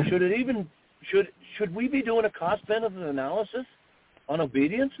obedience, should we be doing a cost-benefit analysis on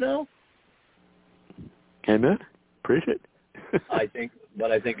obedience now? Amen. Preach it. I think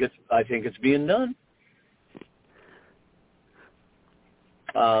it's being done.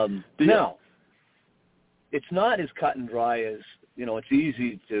 Now, it's not as cut and dry as, it's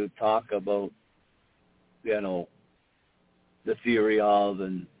easy to talk about, the theory of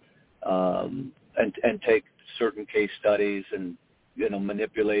and take certain case studies and,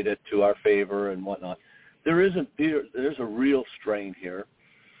 manipulate it to our favor and whatnot. There's a real strain here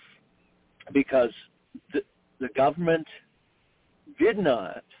because the government did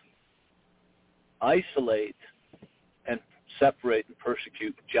not isolate and separate and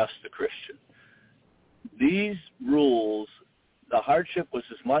persecute just the Christian. These rules, the hardship was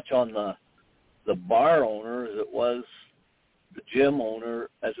as much on the bar owner as it was the gym owner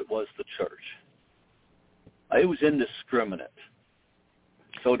as it was the church. It was indiscriminate.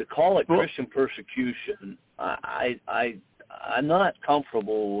 So to call it Christian persecution, I'm not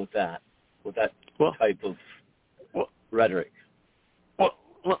comfortable with that type of rhetoric. Well,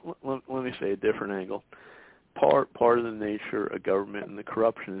 let me say a different angle. Part of the nature of government and the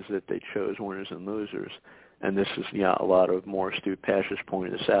corruption is that they chose winners and losers. And this is, a lot of more astute pastors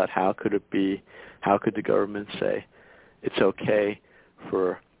pointed this out. How could the government say it's okay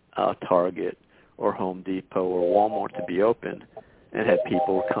for Target or Home Depot or Walmart to be open and have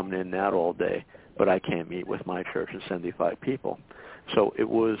people coming in and out all day, but I can't meet with my church of 75 people? So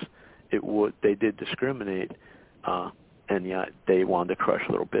they did discriminate, and they wanted to crush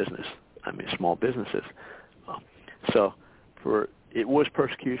little business. Small businesses. So it was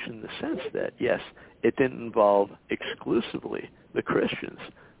persecution in the sense that, yes, it didn't involve exclusively the Christians,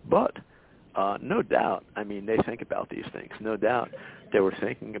 but no doubt, they think about these things. No doubt they were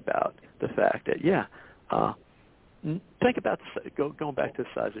thinking about the fact that, think about going back to the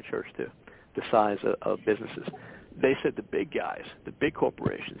size of church too, the size of businesses. They said the big guys, the big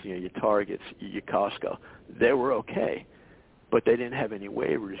corporations, your Targets, your Costco, they were okay, but they didn't have any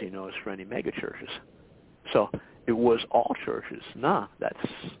waivers, as for any mega churches. So it was all churches.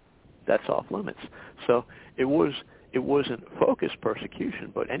 That's off limits. So it wasn't focused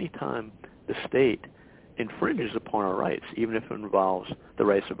persecution, but anytime the state infringes upon our rights, even if it involves the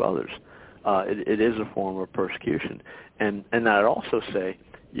rights of others, it is a form of persecution. And I'd also say,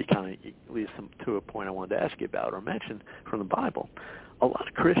 it leads to a point I wanted to ask you about or mention from the Bible. A lot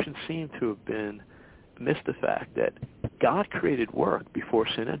of Christians seem to have missed the fact that God created work before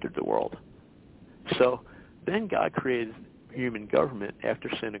sin entered the world. So then God created human government after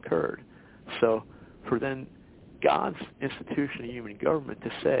sin occurred. So for then God's institution of human government to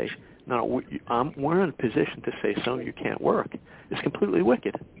say, no, we're in a position to say some of you can't work, is completely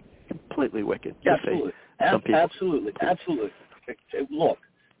wicked. Completely wicked. Absolutely. Absolutely.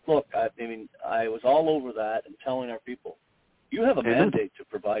 Look, I mean, I was all over that and telling our people, you have a mandate to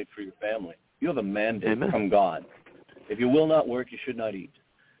provide for your family. You have a mandate from God. If you will not work, you should not eat.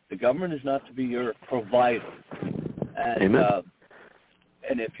 The government is not to be your provider. And,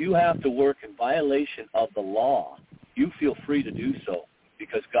 and if you have to work in violation of the law, you feel free to do so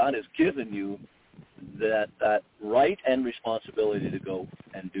because God has given you that right and responsibility to go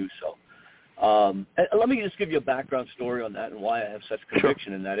and do so. And let me just give you a background story on that and why I have such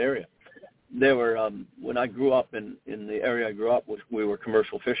conviction in that area. There were when I grew up in the area I grew up with, we were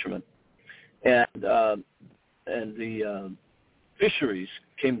commercial fishermen, and the fisheries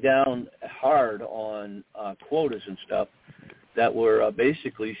came down hard on quotas and stuff that were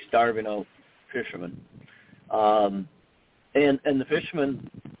basically starving out fishermen, and the fishermen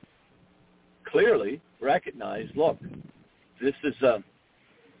clearly recognized, look, this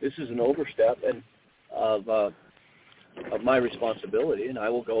is an overstep and of my responsibility, and I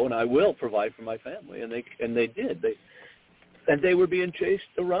will go and I will provide for my family, and they did. They were being chased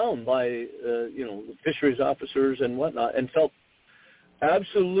around by fisheries officers and whatnot, and felt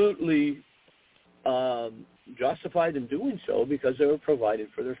absolutely justified in doing so because they were providing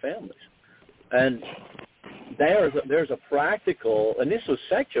for their families. And there's a practical, and this was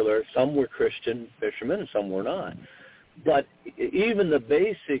secular. Some were Christian fishermen and some were not. But even the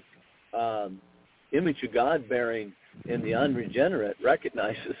basic image of God bearing in the unregenerate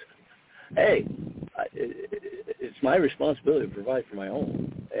recognizes, hey, it's my responsibility to provide for my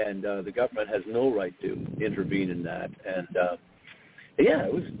own, and the government has no right to intervene in that. And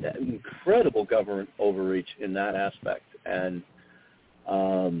it was an incredible government overreach in that aspect. And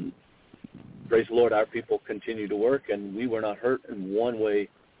praise the Lord, our people continue to work, and we were not hurt in one way,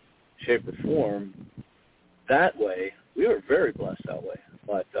 shape, or form. That way, we were very blessed that way.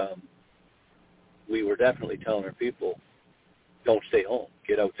 But we were definitely telling our people, don't stay home.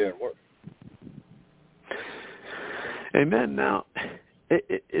 Get out there and work. Amen. Now, is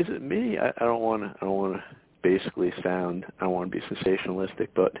it me? I don't want to basically sound, I don't want to be sensationalistic,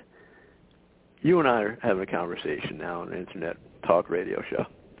 but you and I are having a conversation now on an internet talk radio show.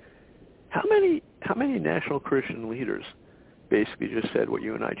 How many national Christian leaders basically just said what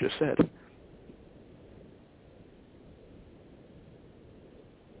you and I just said?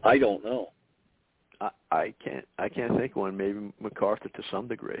 I don't know. I can't think of one. Maybe MacArthur to some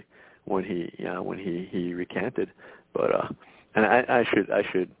degree when he recanted, but and I should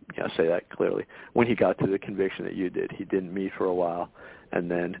say that clearly. When he got to the conviction that you did, he didn't meet for a while,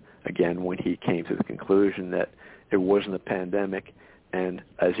 and then again when he came to the conclusion that it wasn't a pandemic, and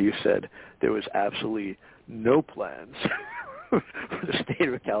as you said, there was absolutely no plans for the state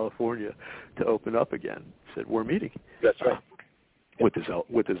of California to open up again. He said, we're meeting. That's right. With his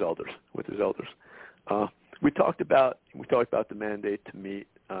elders. We talked about the mandate to meet.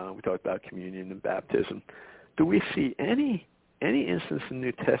 We talked about communion and baptism. Do we see any instance in the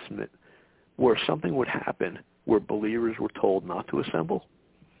New Testament where something would happen where believers were told not to assemble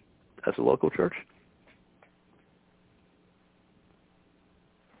as a local church?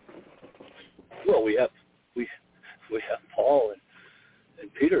 Well, we have Paul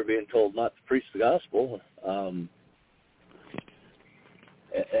and Peter being told not to preach the gospel, and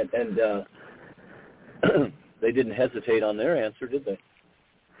they didn't hesitate on their answer, did they?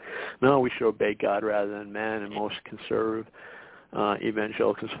 No, we should obey God rather than man, and most conservative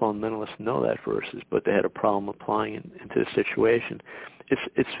evangelicals, fundamentalists know that verses, but they had a problem applying it into the situation.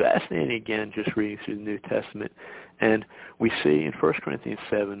 It's fascinating, again, just reading through the New Testament, and we see in 1 Corinthians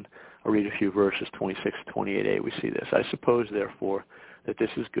 7, I'll read a few verses, 26 to 28a, we see this. I suppose, therefore, that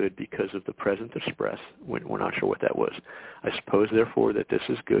this is good because of the present distress. We're not sure what that was. I suppose, therefore, that this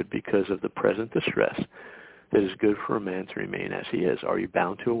is good because of the present distress, that is good for a man to remain as he is. Are you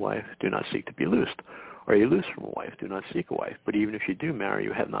bound to a wife? Do not seek to be loosed. Are you loosed from a wife? Do not seek a wife. But even if you do marry,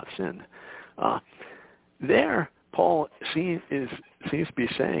 you have not sinned. There, Paul seems to be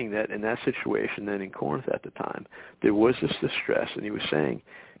saying that in that situation then in Corinth at the time, there was this distress, and he was saying,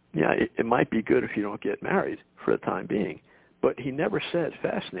 yeah, it might be good if you don't get married for the time being. But he never said,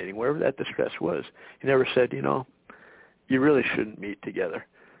 fascinating, wherever that distress was, he never said, you really shouldn't meet together.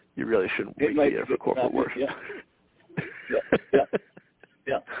 You really shouldn't meet together for corporate worship.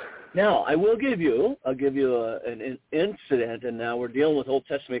 Yeah. Now, I'll give you an incident, and now we're dealing with Old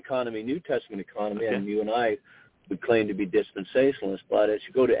Testament economy, New Testament economy, and you and I would claim to be dispensationalists. But as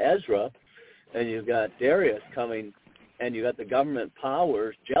you go to Ezra, and you've got Darius coming, and you got the government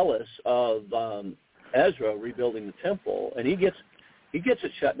powers jealous of Ezra rebuilding the temple, and he gets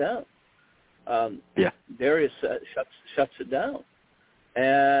it shut down. Darius shuts it down,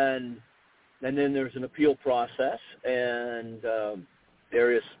 and then there's an appeal process, and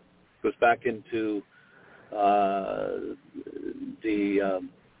Darius goes back into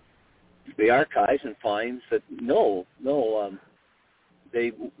the archives and finds that no,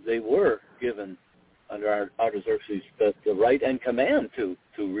 they were given under Artaxerxes the right and command to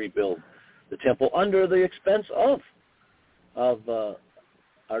rebuild the temple under the expense of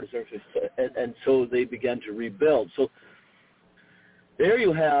Artaxerxes, and so they began to rebuild. So there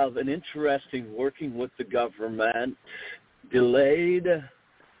you have an interesting working with the government, delayed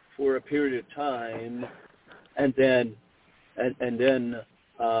for a period of time, and then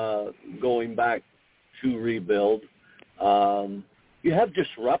going back to rebuild. You have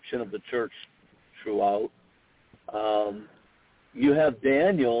disruption of the church throughout. You have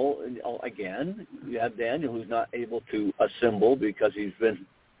Daniel, again, who's not able to assemble because he's been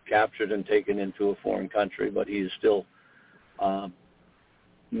captured and taken into a foreign country, but he's still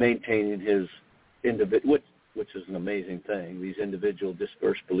maintaining his which is an amazing thing, these individual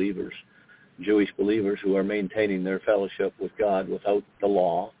dispersed believers, Jewish believers who are maintaining their fellowship with God without the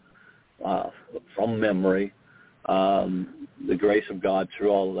law, from memory, the grace of God through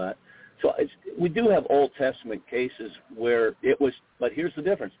all of that. So we do have Old Testament cases where it was, but here's the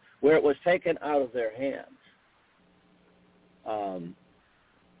difference, where it was taken out of their hands,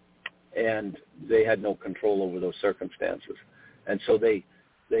 and they had no control over those circumstances. And so they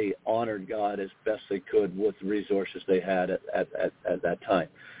honored God as best they could with the resources they had at that time.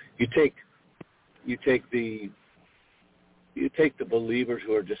 You take the believers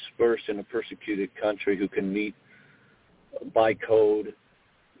who are dispersed in a persecuted country who can meet by code,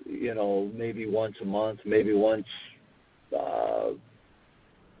 maybe once a month, maybe once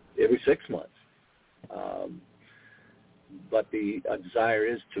every 6 months. But the desire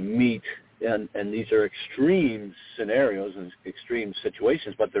is to meet, and these are extreme scenarios and extreme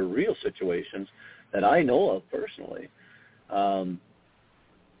situations, but they're real situations that I know of personally.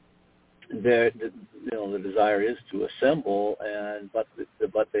 The desire is to assemble, but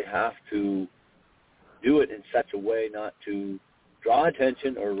they have to do it in such a way not to draw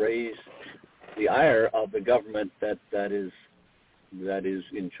attention or raise the ire of the government that is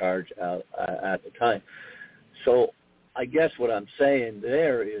in charge at the time. So I guess what I'm saying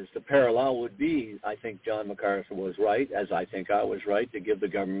there is the parallel would be, I think John MacArthur was right, as I think I was right, to give the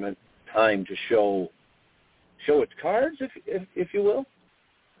government time to show its cards, if you will.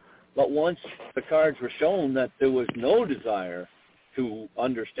 But once the cards were shown that there was no desire to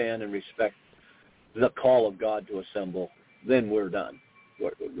understand and respect the call of God to assemble, then we're done.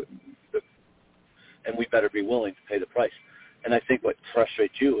 And we better be willing to pay the price. And I think what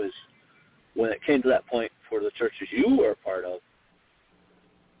frustrates you is when it came to that point for the churches you were a part of,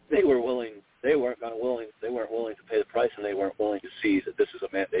 they weren't willing to pay the price, and they weren't willing to see that this is a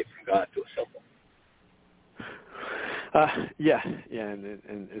mandate from God to assemble.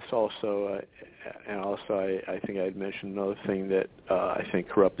 And it's also, I think I had mentioned another thing that I think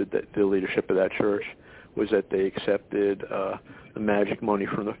corrupted the leadership of that church was that they accepted the magic money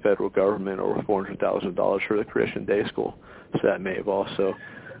from the federal government, over $400,000 for the Christian day school. So that may have also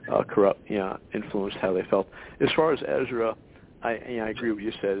influenced how they felt. As far as Ezra, I agree with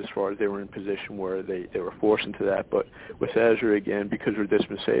what you said as far as they were in a position where they were forced into that. But with Ezra, again, because we're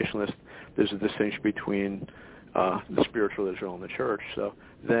dispensationalists, there's a distinction between the spiritual Israel and the church. So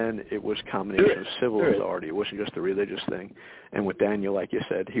then it was a combination of civil authority. It wasn't just a religious thing. And with Daniel, like you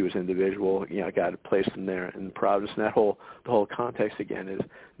said, he was individual. God had placed him there in providence. And the whole context, again, is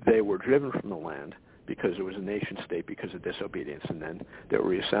they were driven from the land because it was a nation state because of disobedience, and then they were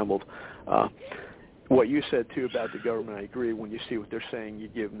reassembled. What you said, too, about the government, I agree. When you see what they're saying, you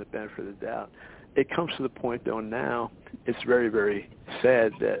give them the benefit of the doubt. It comes to the point, though, now it's very, very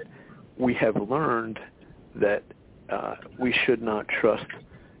sad that we have learned that we should not trust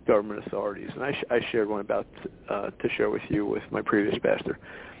government authorities. And I shared one about to share with you with my previous pastor.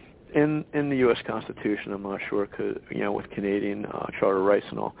 In the U.S. Constitution, I'm not sure, with Canadian charter rights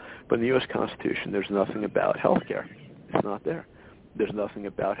and all, but in the U.S. Constitution, there's nothing about health care. It's not there. There's nothing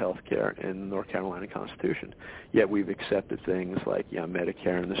about health care in the North Carolina Constitution. Yet we've accepted things like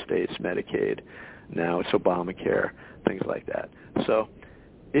Medicare in the states, Medicaid, now it's Obamacare, things like that. So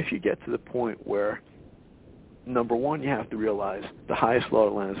if you get to the point where, number one, you have to realize the highest law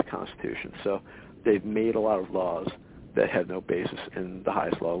of the land is the Constitution. So they've made a lot of laws that have no basis in the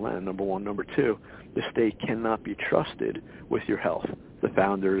highest law of the land, number one. Number two, the state cannot be trusted with your health. The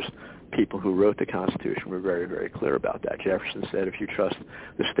founders people who wrote the Constitution were very, very clear about that. Jefferson said, if you trust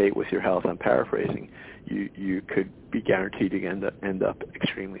the state with your health, I'm paraphrasing, you could be guaranteed to end up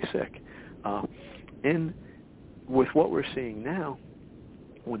extremely sick. And with what we're seeing now,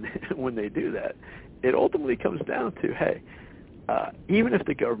 when they do that, it ultimately comes down to, hey, even if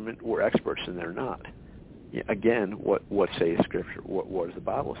the government were experts and they're not, again, what says Scripture? What does the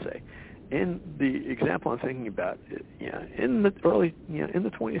Bible say? In the example I'm thinking about, in the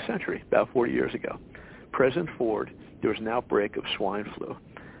 20th century, about 40 years ago, President Ford, there was an outbreak of swine flu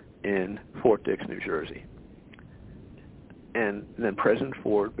in Fort Dix, New Jersey. And then President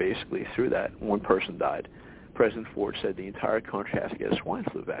Ford, basically through that, one person died. President Ford said the entire country has to get a swine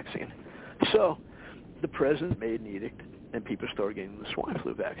flu vaccine. So the president made an edict, and people started getting the swine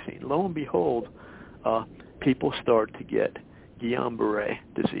flu vaccine. Lo and behold, people start to get Guillain-Barré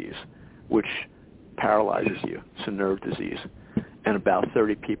disease, which paralyzes you. It's a nerve disease. And about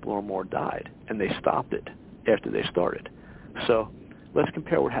 30 people or more died, and they stopped it after they started. So let's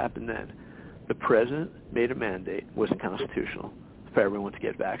compare what happened then. The president made a mandate, wasn't constitutional, for everyone to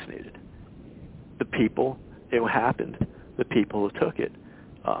get vaccinated. The people, it happened, the people who took it,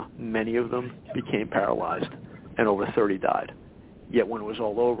 many of them became paralyzed, and over 30 died. Yet when it was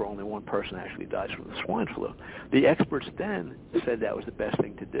all over, only one person actually died from the swine flu. The experts then said that was the best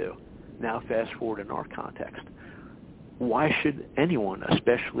thing to do. Now fast forward in our context. Why should anyone,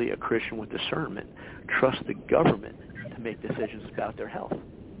 especially a Christian with discernment, trust the government to make decisions about their health?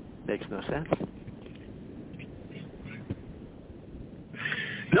 Makes no sense.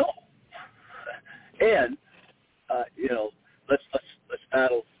 No. And let's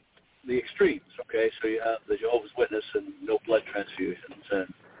battle the extremes. Okay, so you have the Jehovah's Witness and no blood transfusions,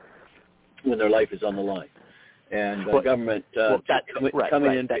 and when their life is on the line, and the government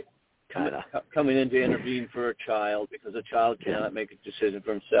coming in to intervene for a child because a child cannot make a decision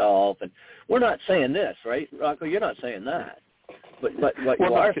for himself. And we're not saying this, right, Rocco? You're not saying that. But what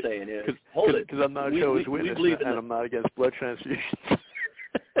you are saying is, hold it. Because I'm not a Jehovah's Witness, and I'm not against blood transfusions.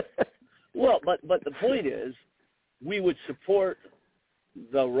 Well, but the point is, we would support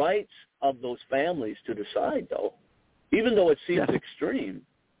the rights of those families to decide, though, even though it seems extreme.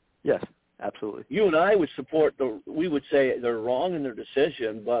 Yes, absolutely. You and I would support we would say they're wrong in their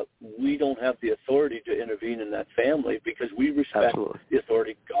decision, but we don't have the authority to intervene in that family because we respect the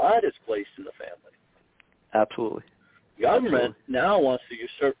authority God has placed in the family. Absolutely. Government now wants to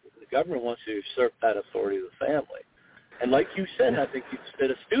usurp. The government wants to usurp that authority of the family, and like you said, I think you said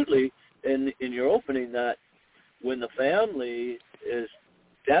astutely in your opening that when the family is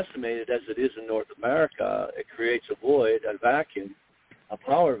decimated as it is in North America, it creates a void, a vacuum, a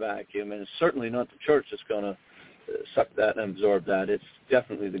power vacuum, and it's certainly not the church that's going to suck that and absorb that. It's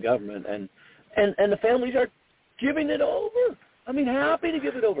definitely the government, and the families are giving it over. I mean, happy to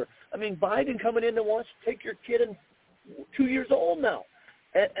give it over. I mean, Biden coming in and wants to take your kid and 2 years old now,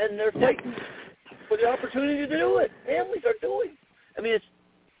 and they're fighting for the opportunity to do it. Families are doing. I mean,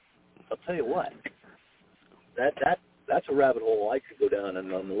 I'll tell you what, that's a rabbit hole I could go down,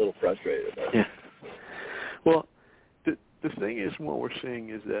 and I'm a little frustrated about. Yeah. Well, the thing is, what we're seeing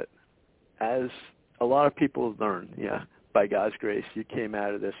is that as a lot of people have learned, by God's grace, you came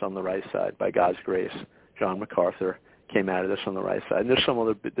out of this on the right side. By God's grace, John MacArthur came out of this on the right side. And there's some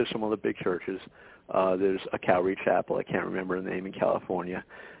other big churches. There's a Calvary Chapel, I can't remember the name, in California,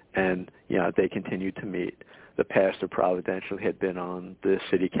 and they continued to meet. The pastor providentially had been on the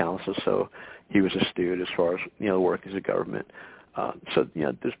city council, so he was astute as far as work as a government. So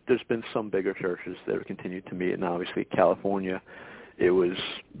there's been some bigger churches that have continued to meet, and obviously California, it was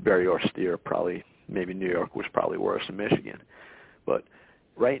very austere. Probably maybe New York was probably worse than Michigan, but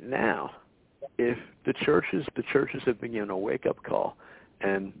right now, if the churches have been given a wake-up call,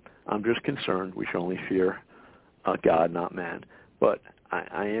 and I'm just concerned we should only fear God, not man. But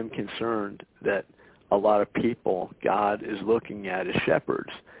I am concerned that a lot of people God is looking at as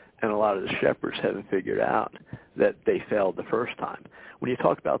shepherds, and a lot of the shepherds haven't figured out that they failed the first time. When you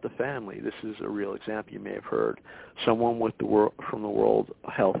talk about the family, this is a real example you may have heard. Someone from the World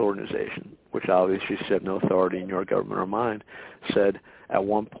Health Organization, which obviously should have no authority in your government or mine, said at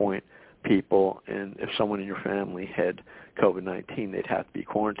one point people, and if someone in your family had COVID-19, they'd have to be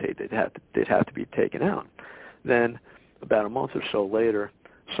quarantined. They'd have to be taken out. Then about a month or so later,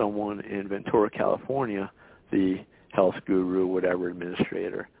 someone in Ventura, California, the health guru, whatever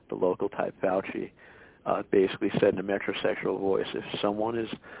administrator, the local type Fauci, basically said in a metrosexual voice, if someone is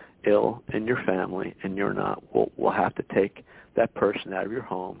ill in your family and you're not, we'll have to take that person out of your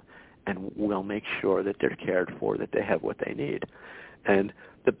home, and we'll make sure that they're cared for, that they have what they need. And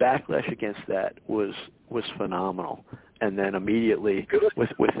the backlash against that was phenomenal. And then immediately,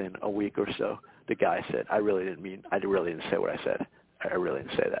 within a week or so, the guy said, I really didn't say what I said. I really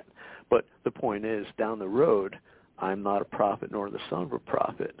didn't say that. But the point is, down the road, I'm not a prophet nor the son of a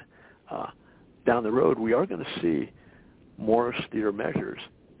prophet. Down the road, we are going to see more austere measures,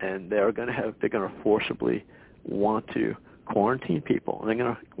 and they're going to forcibly want to quarantine people, and they're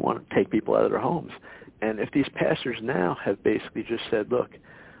going to want to take people out of their homes. And if these pastors now have basically just said, look,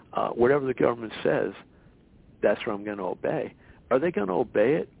 whatever the government says, that's what I'm going to obey. Are they going to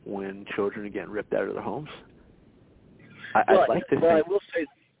obey it when children are getting ripped out of their homes? I'd like to think. I will say,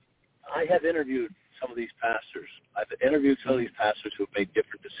 I have interviewed some of these pastors. I've interviewed some of these pastors who have made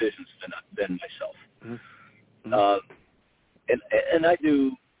different decisions than myself. And I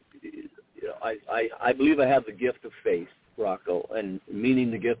do, I believe I have the gift of faith, Rocco, and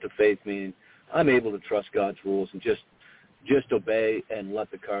meaning the gift of faith meaning I'm able to trust God's rules and just obey and let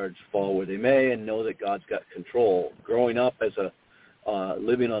the cards fall where they may and know that God's got control. Growing up as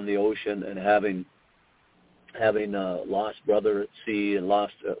living on the ocean and having a lost brother at sea and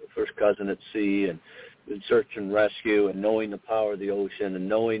lost first cousin at sea and search and rescue and knowing the power of the ocean and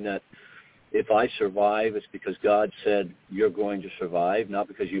knowing that if I survive, it's because God said you're going to survive, not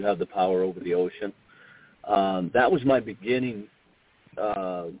because you have the power over the ocean. That was my beginning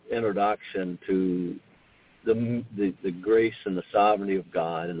introduction to the grace and the sovereignty of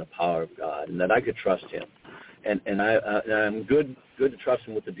God and the power of God, and that I could trust Him, and I'm good to trust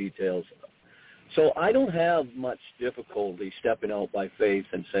Him with the details. So I don't have much difficulty stepping out by faith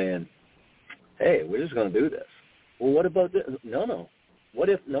and saying, "Hey, we're just going to do this." Well, what about this? No. What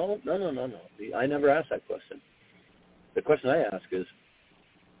if? No. I never asked that question. The question I ask is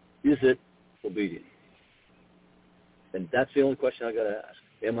it obedient? And that's the only question I got to ask.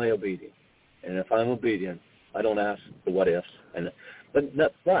 Am I obedient? And if I'm obedient, I don't ask the what ifs.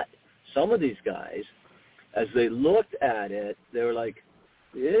 But some of these guys, as they looked at it, they were like,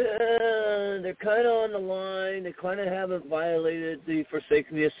 yeah, they're kind of on the line. They kind of haven't violated the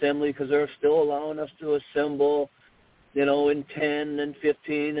forsaking the assembly because they're still allowing us to assemble, in 10 and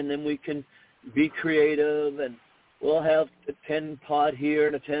 15, and then we can be creative, and we'll have a 10 pod here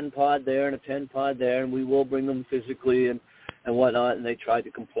and a 10 pod there and a 10 pod there, and we will bring them physically and whatnot, and they tried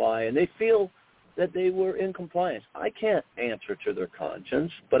to comply, and they feel that they were in compliance. I can't answer to their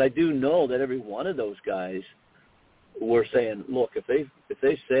conscience, but I do know that every one of those guys were saying, look, if they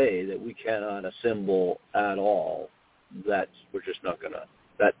say that we cannot assemble at all, we're just not going to.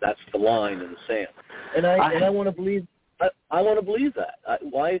 That's the line in the sand. And I want to believe. I want to believe that.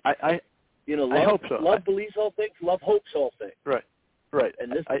 Why? I hope so. Love believes all things. Love hopes all things. Right.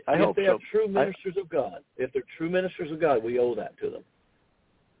 And this, I hope they so. are true ministers of God. If they're true ministers of God, we owe that to them.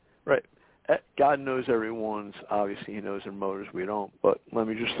 Right. God knows everyone's. Obviously, He knows their motives. We don't. But let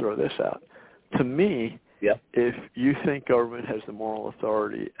me just throw this out. To me, if you think government has the moral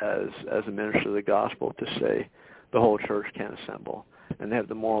authority as a minister of the gospel to say the whole church can't assemble, and they have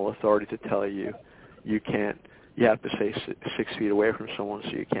the moral authority to tell you you have to stay 6 feet away from someone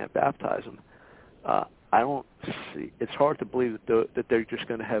so you can't baptize them. I don't see. It's hard to believe that they're just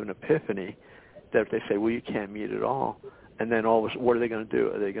going to have an epiphany that if they say, well, you can't meet at all, and then what are they going to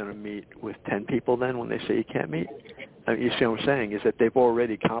do? Are they going to meet with 10 people then when they say you can't meet? I mean, you see what I'm saying is that they've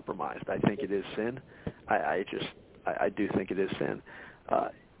already compromised. I think it is sin. I do think it is sin.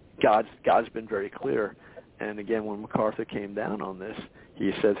 God's been very clear. And again, when MacArthur came down on this,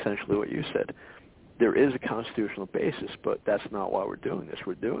 he said essentially what you said. There is a constitutional basis, but that's not why we're doing this.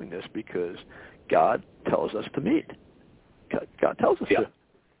 We're doing this because God tells us to meet. God tells us to.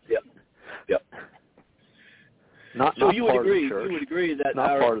 Yep. Not you part would agree. Of the church. You would agree that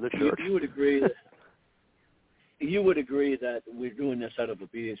not part of the church. You would agree that. You would agree that we're doing this out of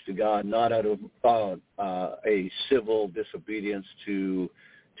obedience to God, not out of a civil disobedience to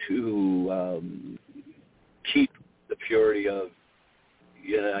keep the purity of the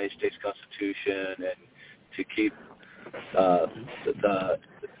United States Constitution and to keep the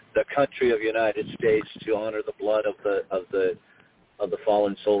country of the United States, to honor the blood of the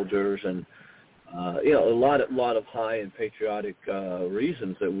fallen soldiers, and a lot of high and patriotic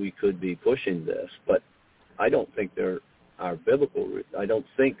reasons that we could be pushing this, but I don't think they're our biblical. I don't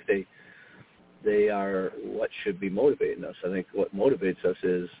think they are what should be motivating us. I think what motivates us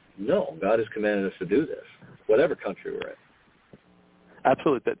is, no, God has commanded us to do this, whatever country we're in.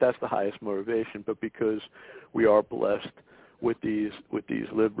 Absolutely, that's the highest motivation. But because we are blessed with these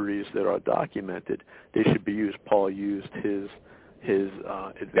liberties that are documented, they should be used. Paul used his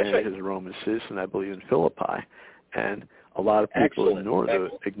advantage as a Roman citizen, I believe, in Philippi, and a lot of people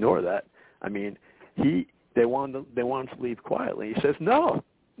ignore that. I mean, they wanted to leave quietly. He says, no,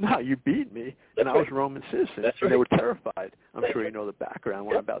 No, you beat me, and I was a Roman citizen, That's right. and they were terrified. I'm sure you know the background.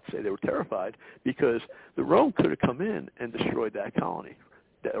 What I'm about to say, they were terrified because the Rome could have come in and destroyed that colony.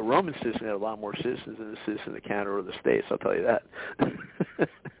 A Roman citizen had a lot more citizens than a citizen of Canada or the States, I'll tell you that.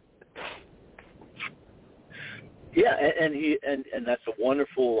 Yeah, and that's a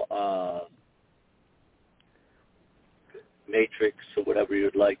wonderful matrix or whatever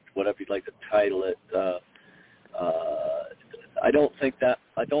you'd like to title it. I don't think that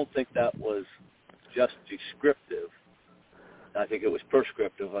was just descriptive. I think it was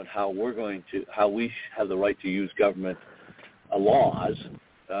prescriptive on how we have the right to use government laws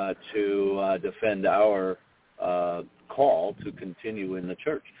to defend our call to continue in the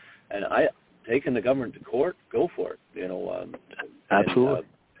church. And taking the government to court, go for it. Absolutely.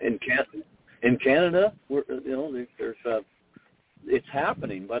 In Canada, there's it's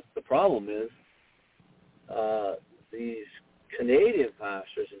happening, but the problem is these Canadian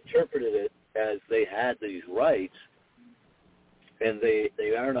pastors interpreted it as they had these rights, and they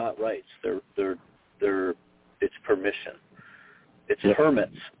are not rights. They're it's permission. It's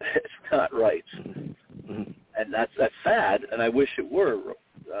permits. It's not rights, and that's sad. And I wish it were.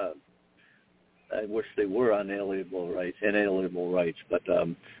 I wish they were inalienable rights, but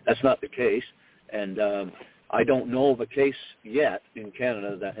that's not the case. And I don't know of a case yet in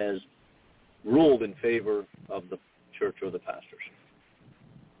Canada that has ruled in favor of the church or the pastors.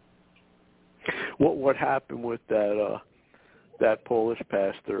 What happened with that Polish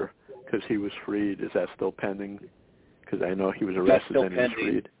pastor? Because he was freed. Is that still pending? Because I know he was arrested and he was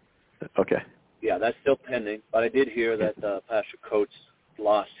freed. Okay. Yeah, that's still pending. But I did hear that Pastor Coates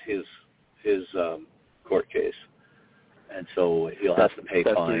lost his court case, and so he'll have to pay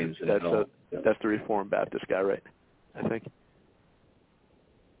fines. That's the Reformed Baptist guy, right? I think.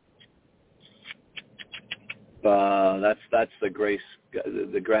 That's the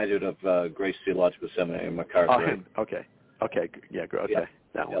graduate of Grace Theological Seminary in MacArthur. Oh, him. Okay. Yeah. Okay. Yep.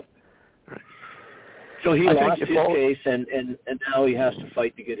 That one. Yep. All right. So he lost his case, and now he has to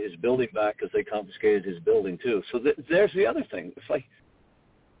fight to get his building back because they confiscated his building too. So there's the other thing. It's like,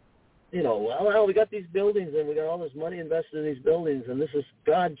 well, we got these buildings and we got all this money invested in these buildings, and this is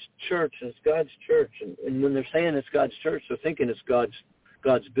God's church, and it's God's church. And when they're saying it's God's church, they're thinking it's God's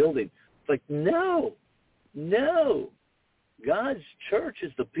building. It's like, no. God's church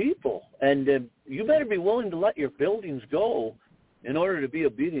is the people, and you better be willing to let your buildings go in order to be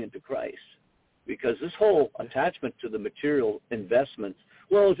obedient to Christ, because this whole attachment to the material investments,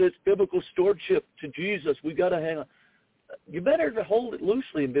 well, it's biblical stewardship to Jesus, we got to hang on. You better hold it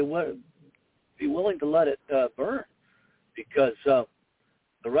loosely and be willing to let it burn, because the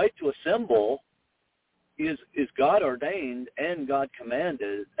right to assemble is God ordained and God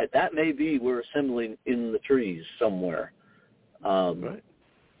commanded. That may be we're assembling in the trees somewhere. Right.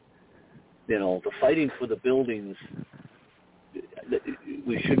 The fighting for the buildings,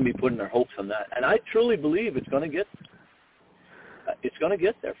 we shouldn't be putting our hopes on that. And I truly believe it's going to get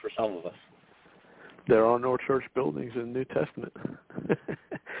there for some of us. There are no church buildings in the New Testament.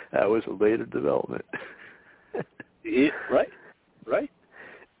 That was a later development. Right.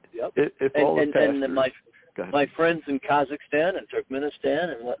 Yep. And my friends in Kazakhstan and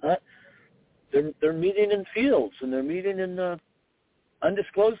Turkmenistan and whatnot, they're meeting in fields and they're meeting in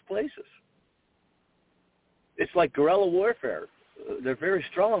undisclosed places. It's like guerrilla warfare. They're very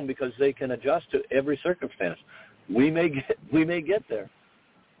strong because they can adjust to every circumstance. We may get there.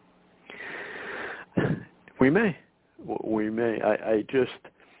 We may.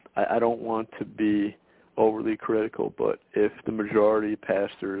 I don't want to be overly critical, but if the majority of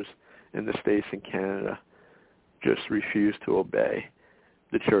pastors in the States and Canada just refuse to obey,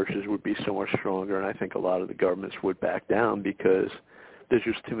 the churches would be so much stronger, and I think a lot of the governments would back down because there's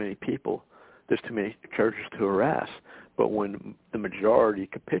just too many people. There's too many churches to harass. But when the majority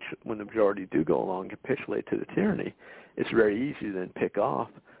do go along and capitulate to the tyranny, it's very easy to then pick off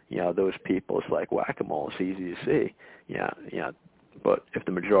those people. It's like whack-a-mole. It's easy to see. Yeah. But if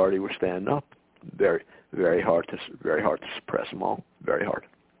the majority were standing up, very, very hard to suppress them all. Very hard.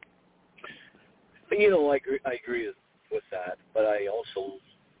 I agree with that, but I also,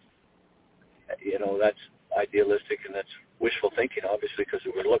 that's idealistic and that's wishful thinking, obviously, because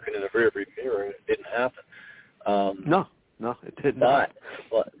we're looking in the rearview mirror and it didn't happen. No, it did not.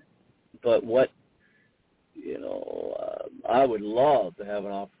 But what, I would love to have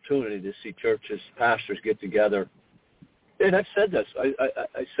an opportunity to see churches, pastors get together. And I've said this.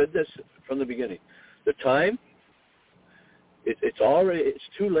 I said this from the beginning. The time, it's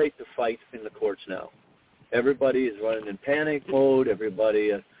too late to fight in the courts now. Everybody is running in panic mode.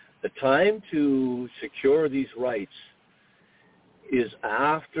 The time to secure these rights is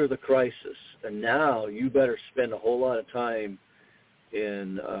after the crisis, and now you better spend a whole lot of time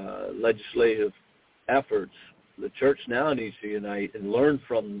in legislative efforts. The church now needs to unite and learn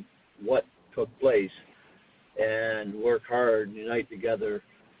from what took place and work hard and unite together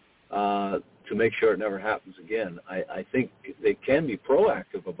to make sure it never happens again. I think they can be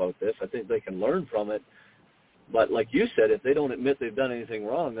proactive about this. I think they can learn from it. But like you said, if they don't admit they've done anything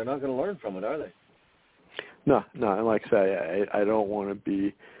wrong, they're not going to learn from it, are they? No. And like I say, I don't want to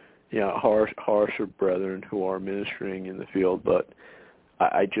be, harsher brethren who are ministering in the field, but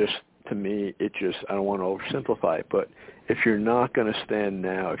I just, to me, I don't want to oversimplify it, but if you're not going to stand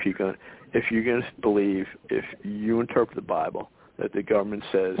now, if you're going to believe, if you interpret the Bible that the government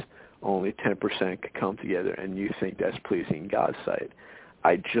says only 10% could come together and you think that's pleasing in God's sight,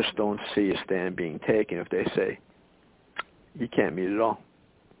 I just don't see a stand being taken if they say you can't meet it all.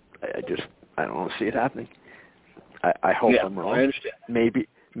 I don't see it happening. I hope I'm wrong. I understand.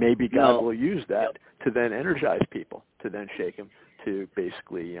 Maybe God will use that to then energize people, to then shake them, to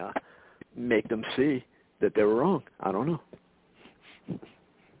basically make them see that they were wrong. I don't know.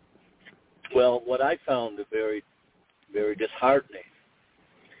 Well, what I found very, very disheartening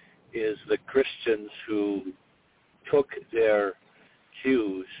is the Christians who took their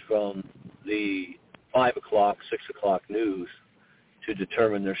cues from the 5 o'clock, 6 o'clock news to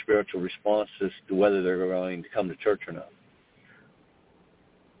determine their spiritual responses to whether they're going to come to church or not.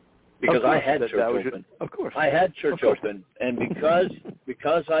 Because I had church open. Of course. I had church open, and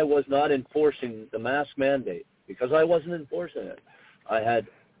because I was not enforcing the mask mandate, because I wasn't enforcing it, I had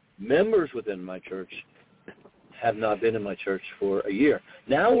members within my church have not been in my church for a year.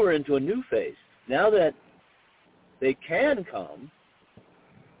 Now we're into a new phase. Now that they can come,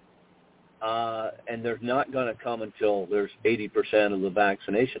 and they're not going to come until there's 80% of the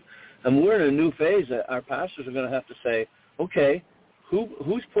vaccination. And we're in a new phase. Our pastors are going to have to say, okay,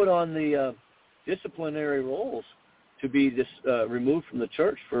 who's put on the disciplinary roles to be removed from the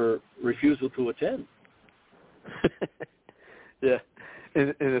church for refusal to attend? Yeah.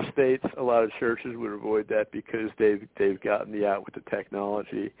 In the States, a lot of churches would avoid that because they've gotten the out with the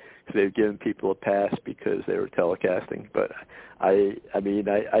technology. So they've given people a pass because they were telecasting. But I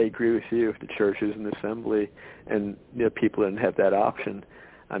agree with you. If the church is an assembly and people didn't have that option,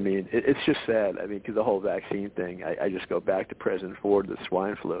 it's just sad. Because the whole vaccine thing, I just go back to President Ford, the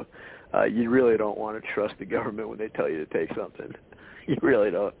swine flu. You really don't want to trust the government when they tell you to take something. You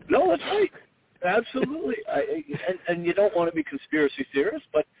really don't. No, that's right. Absolutely. And you don't want to be conspiracy theorists,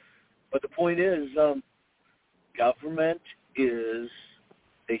 but the point is government is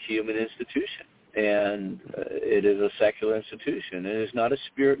a human institution, and it is a secular institution. It is not a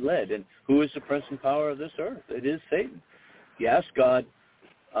spirit-led. And who is the prince and power of this earth? It is Satan. Yes, God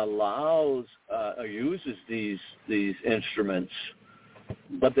allows or uses these instruments,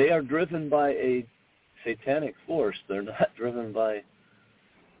 but they are driven by a satanic force. They're not driven by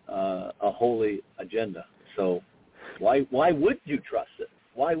a holy agenda. So why would you trust it?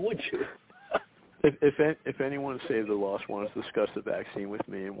 Why would you? If anyone saved or lost wants to discuss the vaccine with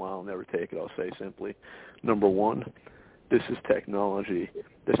me, and while I'll never take it, I'll say simply, number one, this is technology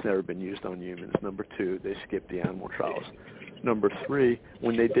that's never been used on humans. Number two, they skipped the animal trials. Number three,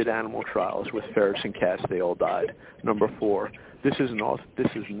 when they did animal trials with ferrets and cats, they all died. Number four, this is not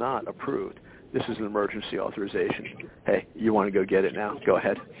approved. This is an emergency authorization. Hey, you want to go get it now? Go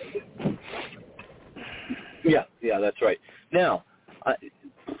ahead. Yeah, that's right. Now,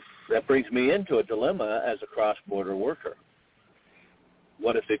 that brings me into a dilemma as a cross-border worker.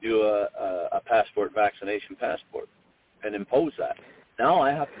 What if they do a vaccination passport, and impose that? Now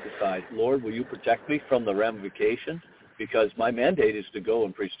I have to decide, Lord, will you protect me from the ramifications? Because my mandate is to go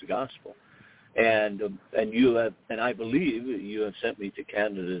and preach the gospel. And you have, and I believe you have sent me to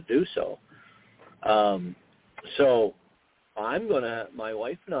Canada to do so. So my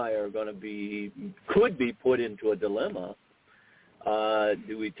wife and I could be put into a dilemma.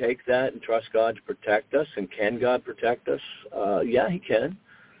 Do we take that and trust God to protect us? And can God protect us? Yeah, he can.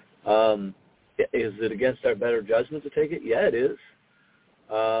 Is it against our better judgment to take it? Yeah, it is.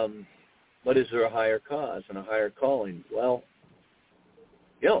 But is there a higher cause and a higher calling? Well,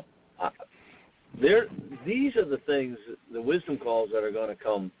 these are the things, the wisdom calls that are going to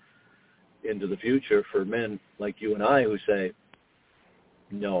come into the future for men like you and I who say,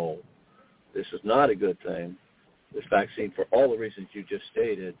 no, this is not a good thing. This vaccine, for all the reasons you just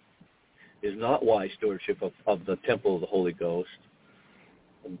stated, is not wise stewardship of the temple of the Holy Ghost.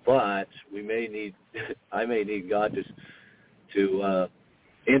 But I may need God to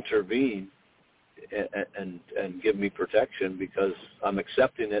intervene and give me protection, because I'm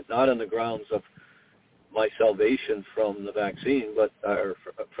accepting it not on the grounds of my salvation from the vaccine, but or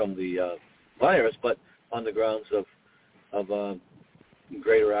from the virus, but on the grounds of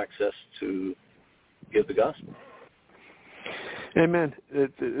greater access to give the gospel. Amen.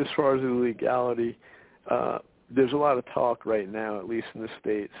 As far as the legality, there's a lot of talk right now, at least in the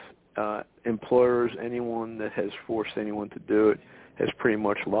States. Employers, anyone that has forced anyone to do it, has pretty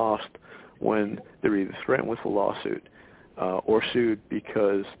much lost when they're either threatened with a lawsuit or sued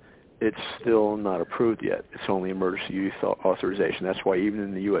because it's still not approved yet. It's only emergency use authorization. That's why even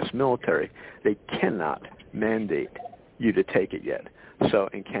in the U.S. military, they cannot mandate you to take it yet. So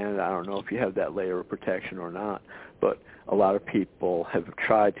in Canada, I don't know if you have that layer of protection or not, but a lot of people have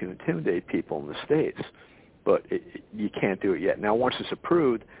tried to intimidate people in the States, but you can't do it yet. Now, once it's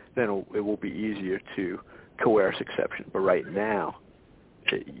approved, then it will be easier to coerce exception. But right now,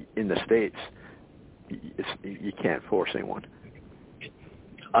 in the States, you can't force anyone.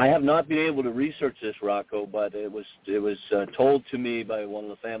 I have not been able to research this, Rocco, but it was told to me by one of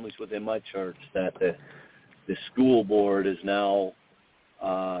the families within my church that the school board is now,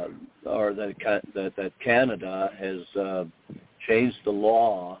 or that Canada has changed the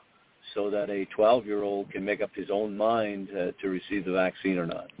law so that a 12-year-old can make up his own mind to receive the vaccine or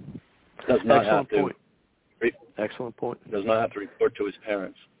not. Does not have to. Excellent point. Does not have to report to his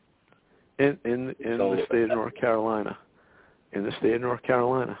parents. In the state of North Carolina. In the state of North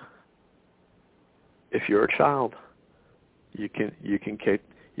Carolina, if you're a child, you can take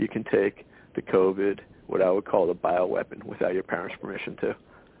the COVID, what I would call the bioweapon, without your parents' permission too.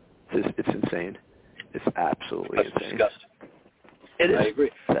 It's insane. It's absolutely insane. That's disgusting. It is. I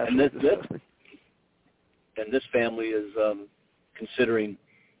agree. And this family is considering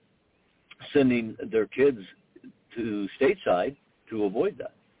sending their kids to stateside to avoid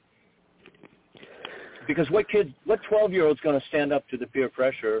that. Because what 12-year-old's going to stand up to the peer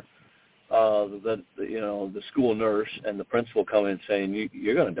pressure of the school nurse and the principal come in saying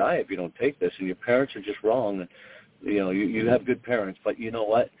you're going to die if you don't take this, and your parents are just wrong, and you have good parents, but you know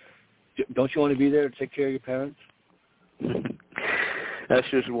what? Don't you want to be there to take care of your parents? That's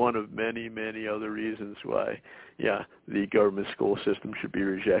just one of many, many other reasons why, the government school system should be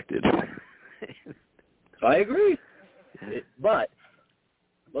rejected. I agree, but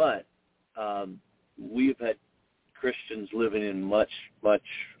we've had Christians living in much, much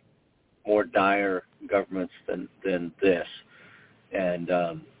more dire governments than this, and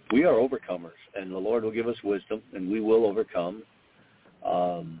we are overcomers, and the Lord will give us wisdom, and we will overcome.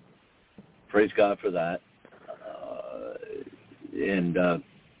 Praise God for that.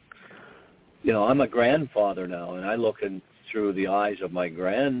 I'm a grandfather now, and I look through the eyes of my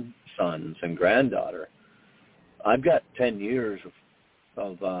grandsons and granddaughter. I've got 10 years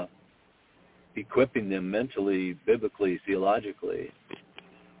of equipping them mentally, biblically, theologically,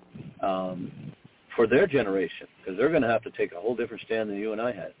 for their generation, because they're going to have to take a whole different stand than you and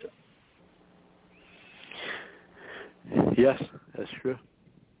I had to. Yes, that's true.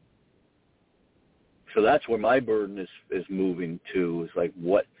 So that's where my burden is moving to. Is like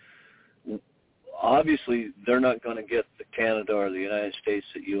what? Obviously, they're not going to get the Canada or the United States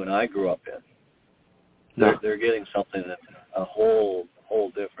that you and I grew up in. No. They're getting something that's a whole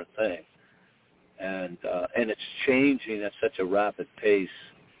different thing, and it's changing at such a rapid pace.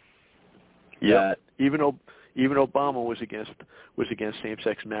 Yeah. Even Obama was against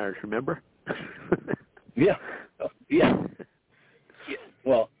same-sex marriage. Remember? Yeah.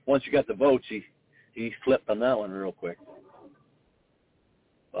 Well, once you got the votes, he flipped on that one real quick.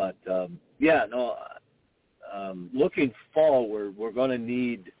 But looking forward, we're going to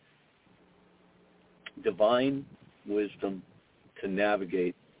need divine wisdom to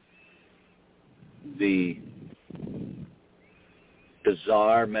navigate the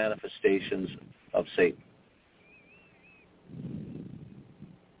bizarre manifestations of Satan.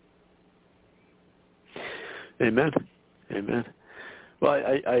 Amen. Well,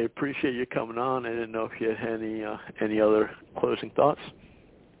 I appreciate you coming on. I didn't know if you had any other closing thoughts.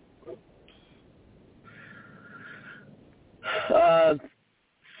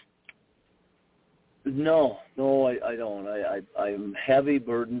 No, I don't. I'm heavy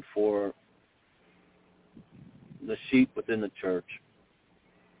burden for the sheep within the church,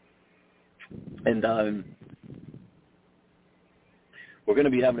 and we're going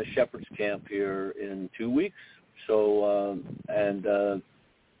to be having a shepherd's camp here in 2 weeks. So,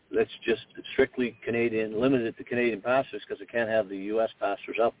 that's just strictly Canadian, limited to Canadian pastors because I can't have the U.S.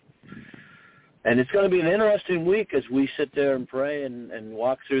 pastors up. And it's going to be an interesting week as we sit there and pray and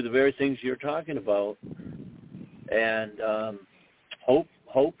walk through the very things you're talking about, and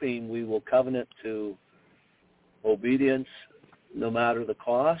hoping we will covenant to obedience no matter the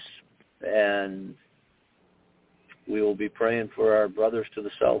cost, and we will be praying for our brothers to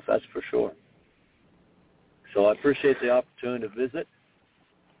the south, that's for sure. So I appreciate the opportunity to visit.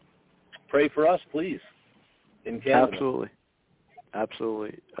 Pray for us, please, in Canada.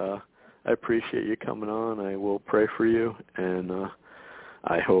 Absolutely. I appreciate you coming on. I will pray for you, and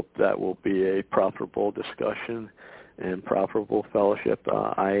I hope that will be a profitable discussion and profitable fellowship.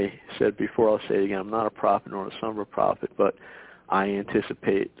 I said before, I'll say it again, I'm not a prophet nor a son of a prophet, but I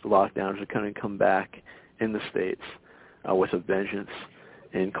anticipate lockdowns are going to come back in the States with a vengeance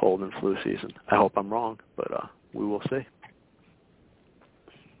in cold and flu season. I hope I'm wrong, but we will see.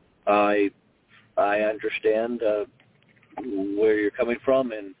 I understand where you're coming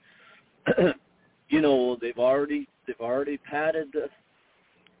from, and they've already padded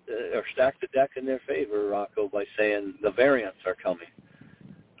or stacked the deck in their favor, Rocco, by saying the variants are coming.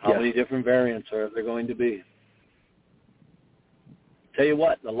 How many different variants are there going to be? Tell you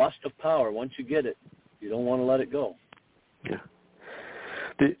what, the lust of power, once you get it, you don't want to let it go. Yeah.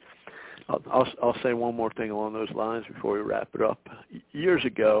 I'll say one more thing along those lines before we wrap it up. Years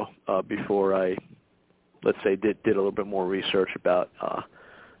ago, before I, let's say, did a little bit more research about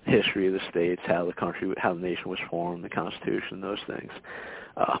history of the states, how the nation was formed, the Constitution, those things,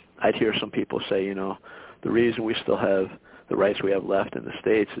 I'd hear some people say, the reason we still have the rights we have left in the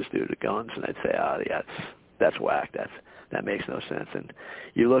states is due to guns, and I'd say, that's whack. That makes no sense. And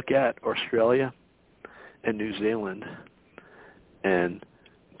you look at Australia and New Zealand, and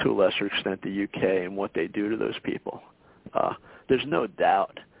to a lesser extent the UK, and what they do to those people. There's no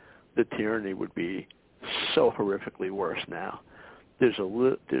doubt the tyranny would be so horrifically worse now. There's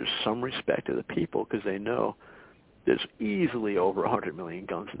some respect to the people because they know there's easily over 100 million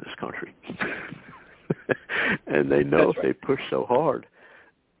guns in this country. And they know if they push so hard,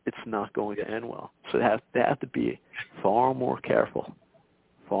 it's not going to end well. So they have to be far more careful.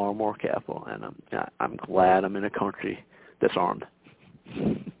 And I'm glad I'm in a country that's armed.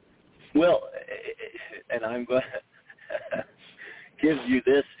 Well, and I'm going to give you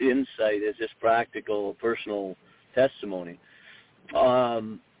this insight as just practical, personal testimony.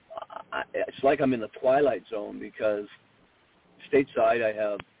 It's like I'm in the twilight zone because stateside I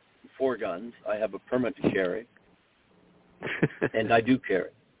have 4 guns. I have a permit to carry, and I do carry.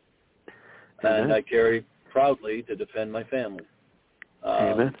 And I carry proudly to defend my family.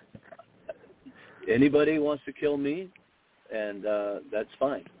 Amen. Anybody wants to kill me, and that's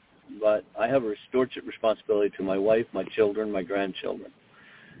fine. But I have a stewardship responsibility to my wife, my children, my grandchildren.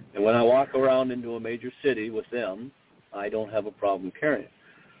 And when I walk around into a major city with them, I don't have a problem carrying.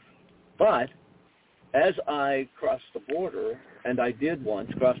 But as I cross the border, and I did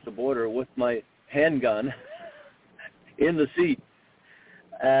once cross the border with my handgun in the seat,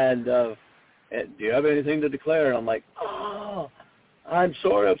 and do you have anything to declare? And I'm like, I'm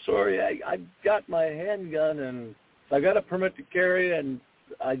sorry. I got my handgun, and I got a permit to carry, and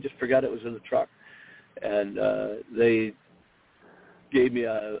I just forgot it was in the truck. And they gave me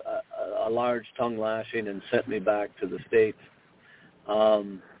a large tongue lashing and sent me back to the States.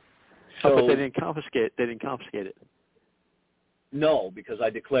 But they didn't confiscate it. No, because I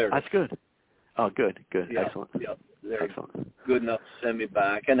declared That's it. Good. Oh, good. Yeah, Excellent. Yeah, they're Excellent. good enough to send me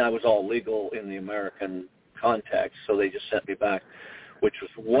back, and I was all legal in the American context, so they just sent me back, which was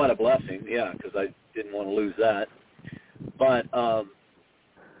what a blessing, because I didn't want to lose that. But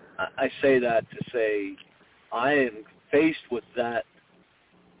I say that to say I am faced with that,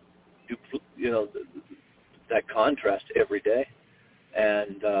 that contrast every day,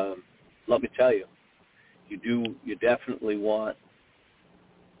 and let me tell you, you definitely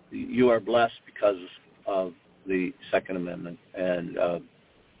you are blessed because of the Second Amendment, and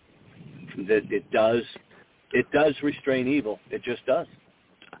that it does restrain evil. It just does.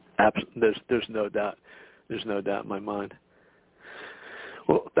 There's no doubt. There's no doubt in my mind.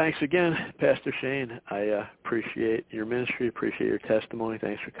 Well, thanks again, Pastor Shane. I appreciate your ministry, appreciate your testimony.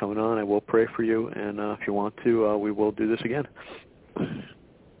 Thanks for coming on. I will pray for you, and if you want to, we will do this again.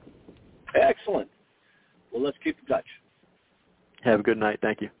 Excellent. Well, let's keep in touch. Have a good night.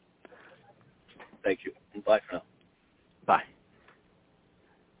 Thank you. Thank you. Bye for now. Bye.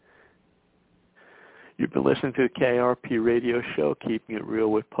 You've been listening to the KRP radio show, Keeping It Real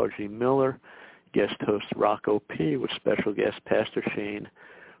with Pudgy Miller, guest host Rocco P, with special guest Pastor Shane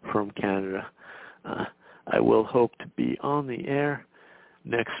from Canada. I will hope to be on the air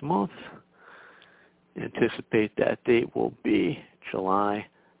next month. Anticipate that date will be July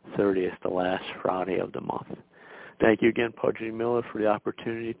 30th, the last Friday of the month. Thank you again, Pudgy Miller, for the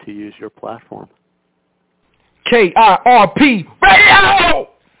opportunity to use your platform. KRP Radio!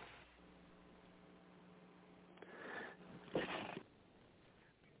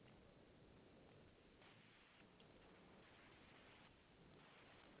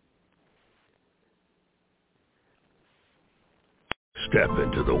 Step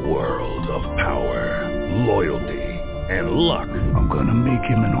into the world of power, loyalty, and luck. I'm gonna make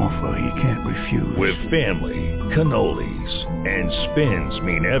him an offer he can't refuse. With family, cannolis, and spins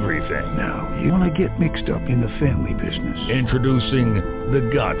mean everything. Now, you wanna get mixed up in the family business. Introducing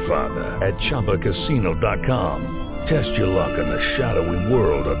The Godfather at ChumbaCasino.com. Test your luck in the shadowy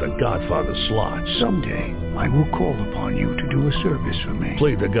world of The Godfather slot. Someday, I will call upon you to do a service for me.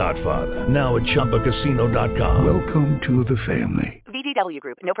 Play The Godfather now at ChumbaCasino.com. Welcome to the family. VGW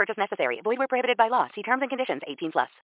Group. No purchase necessary. Void where prohibited by law. See terms and conditions. 18+.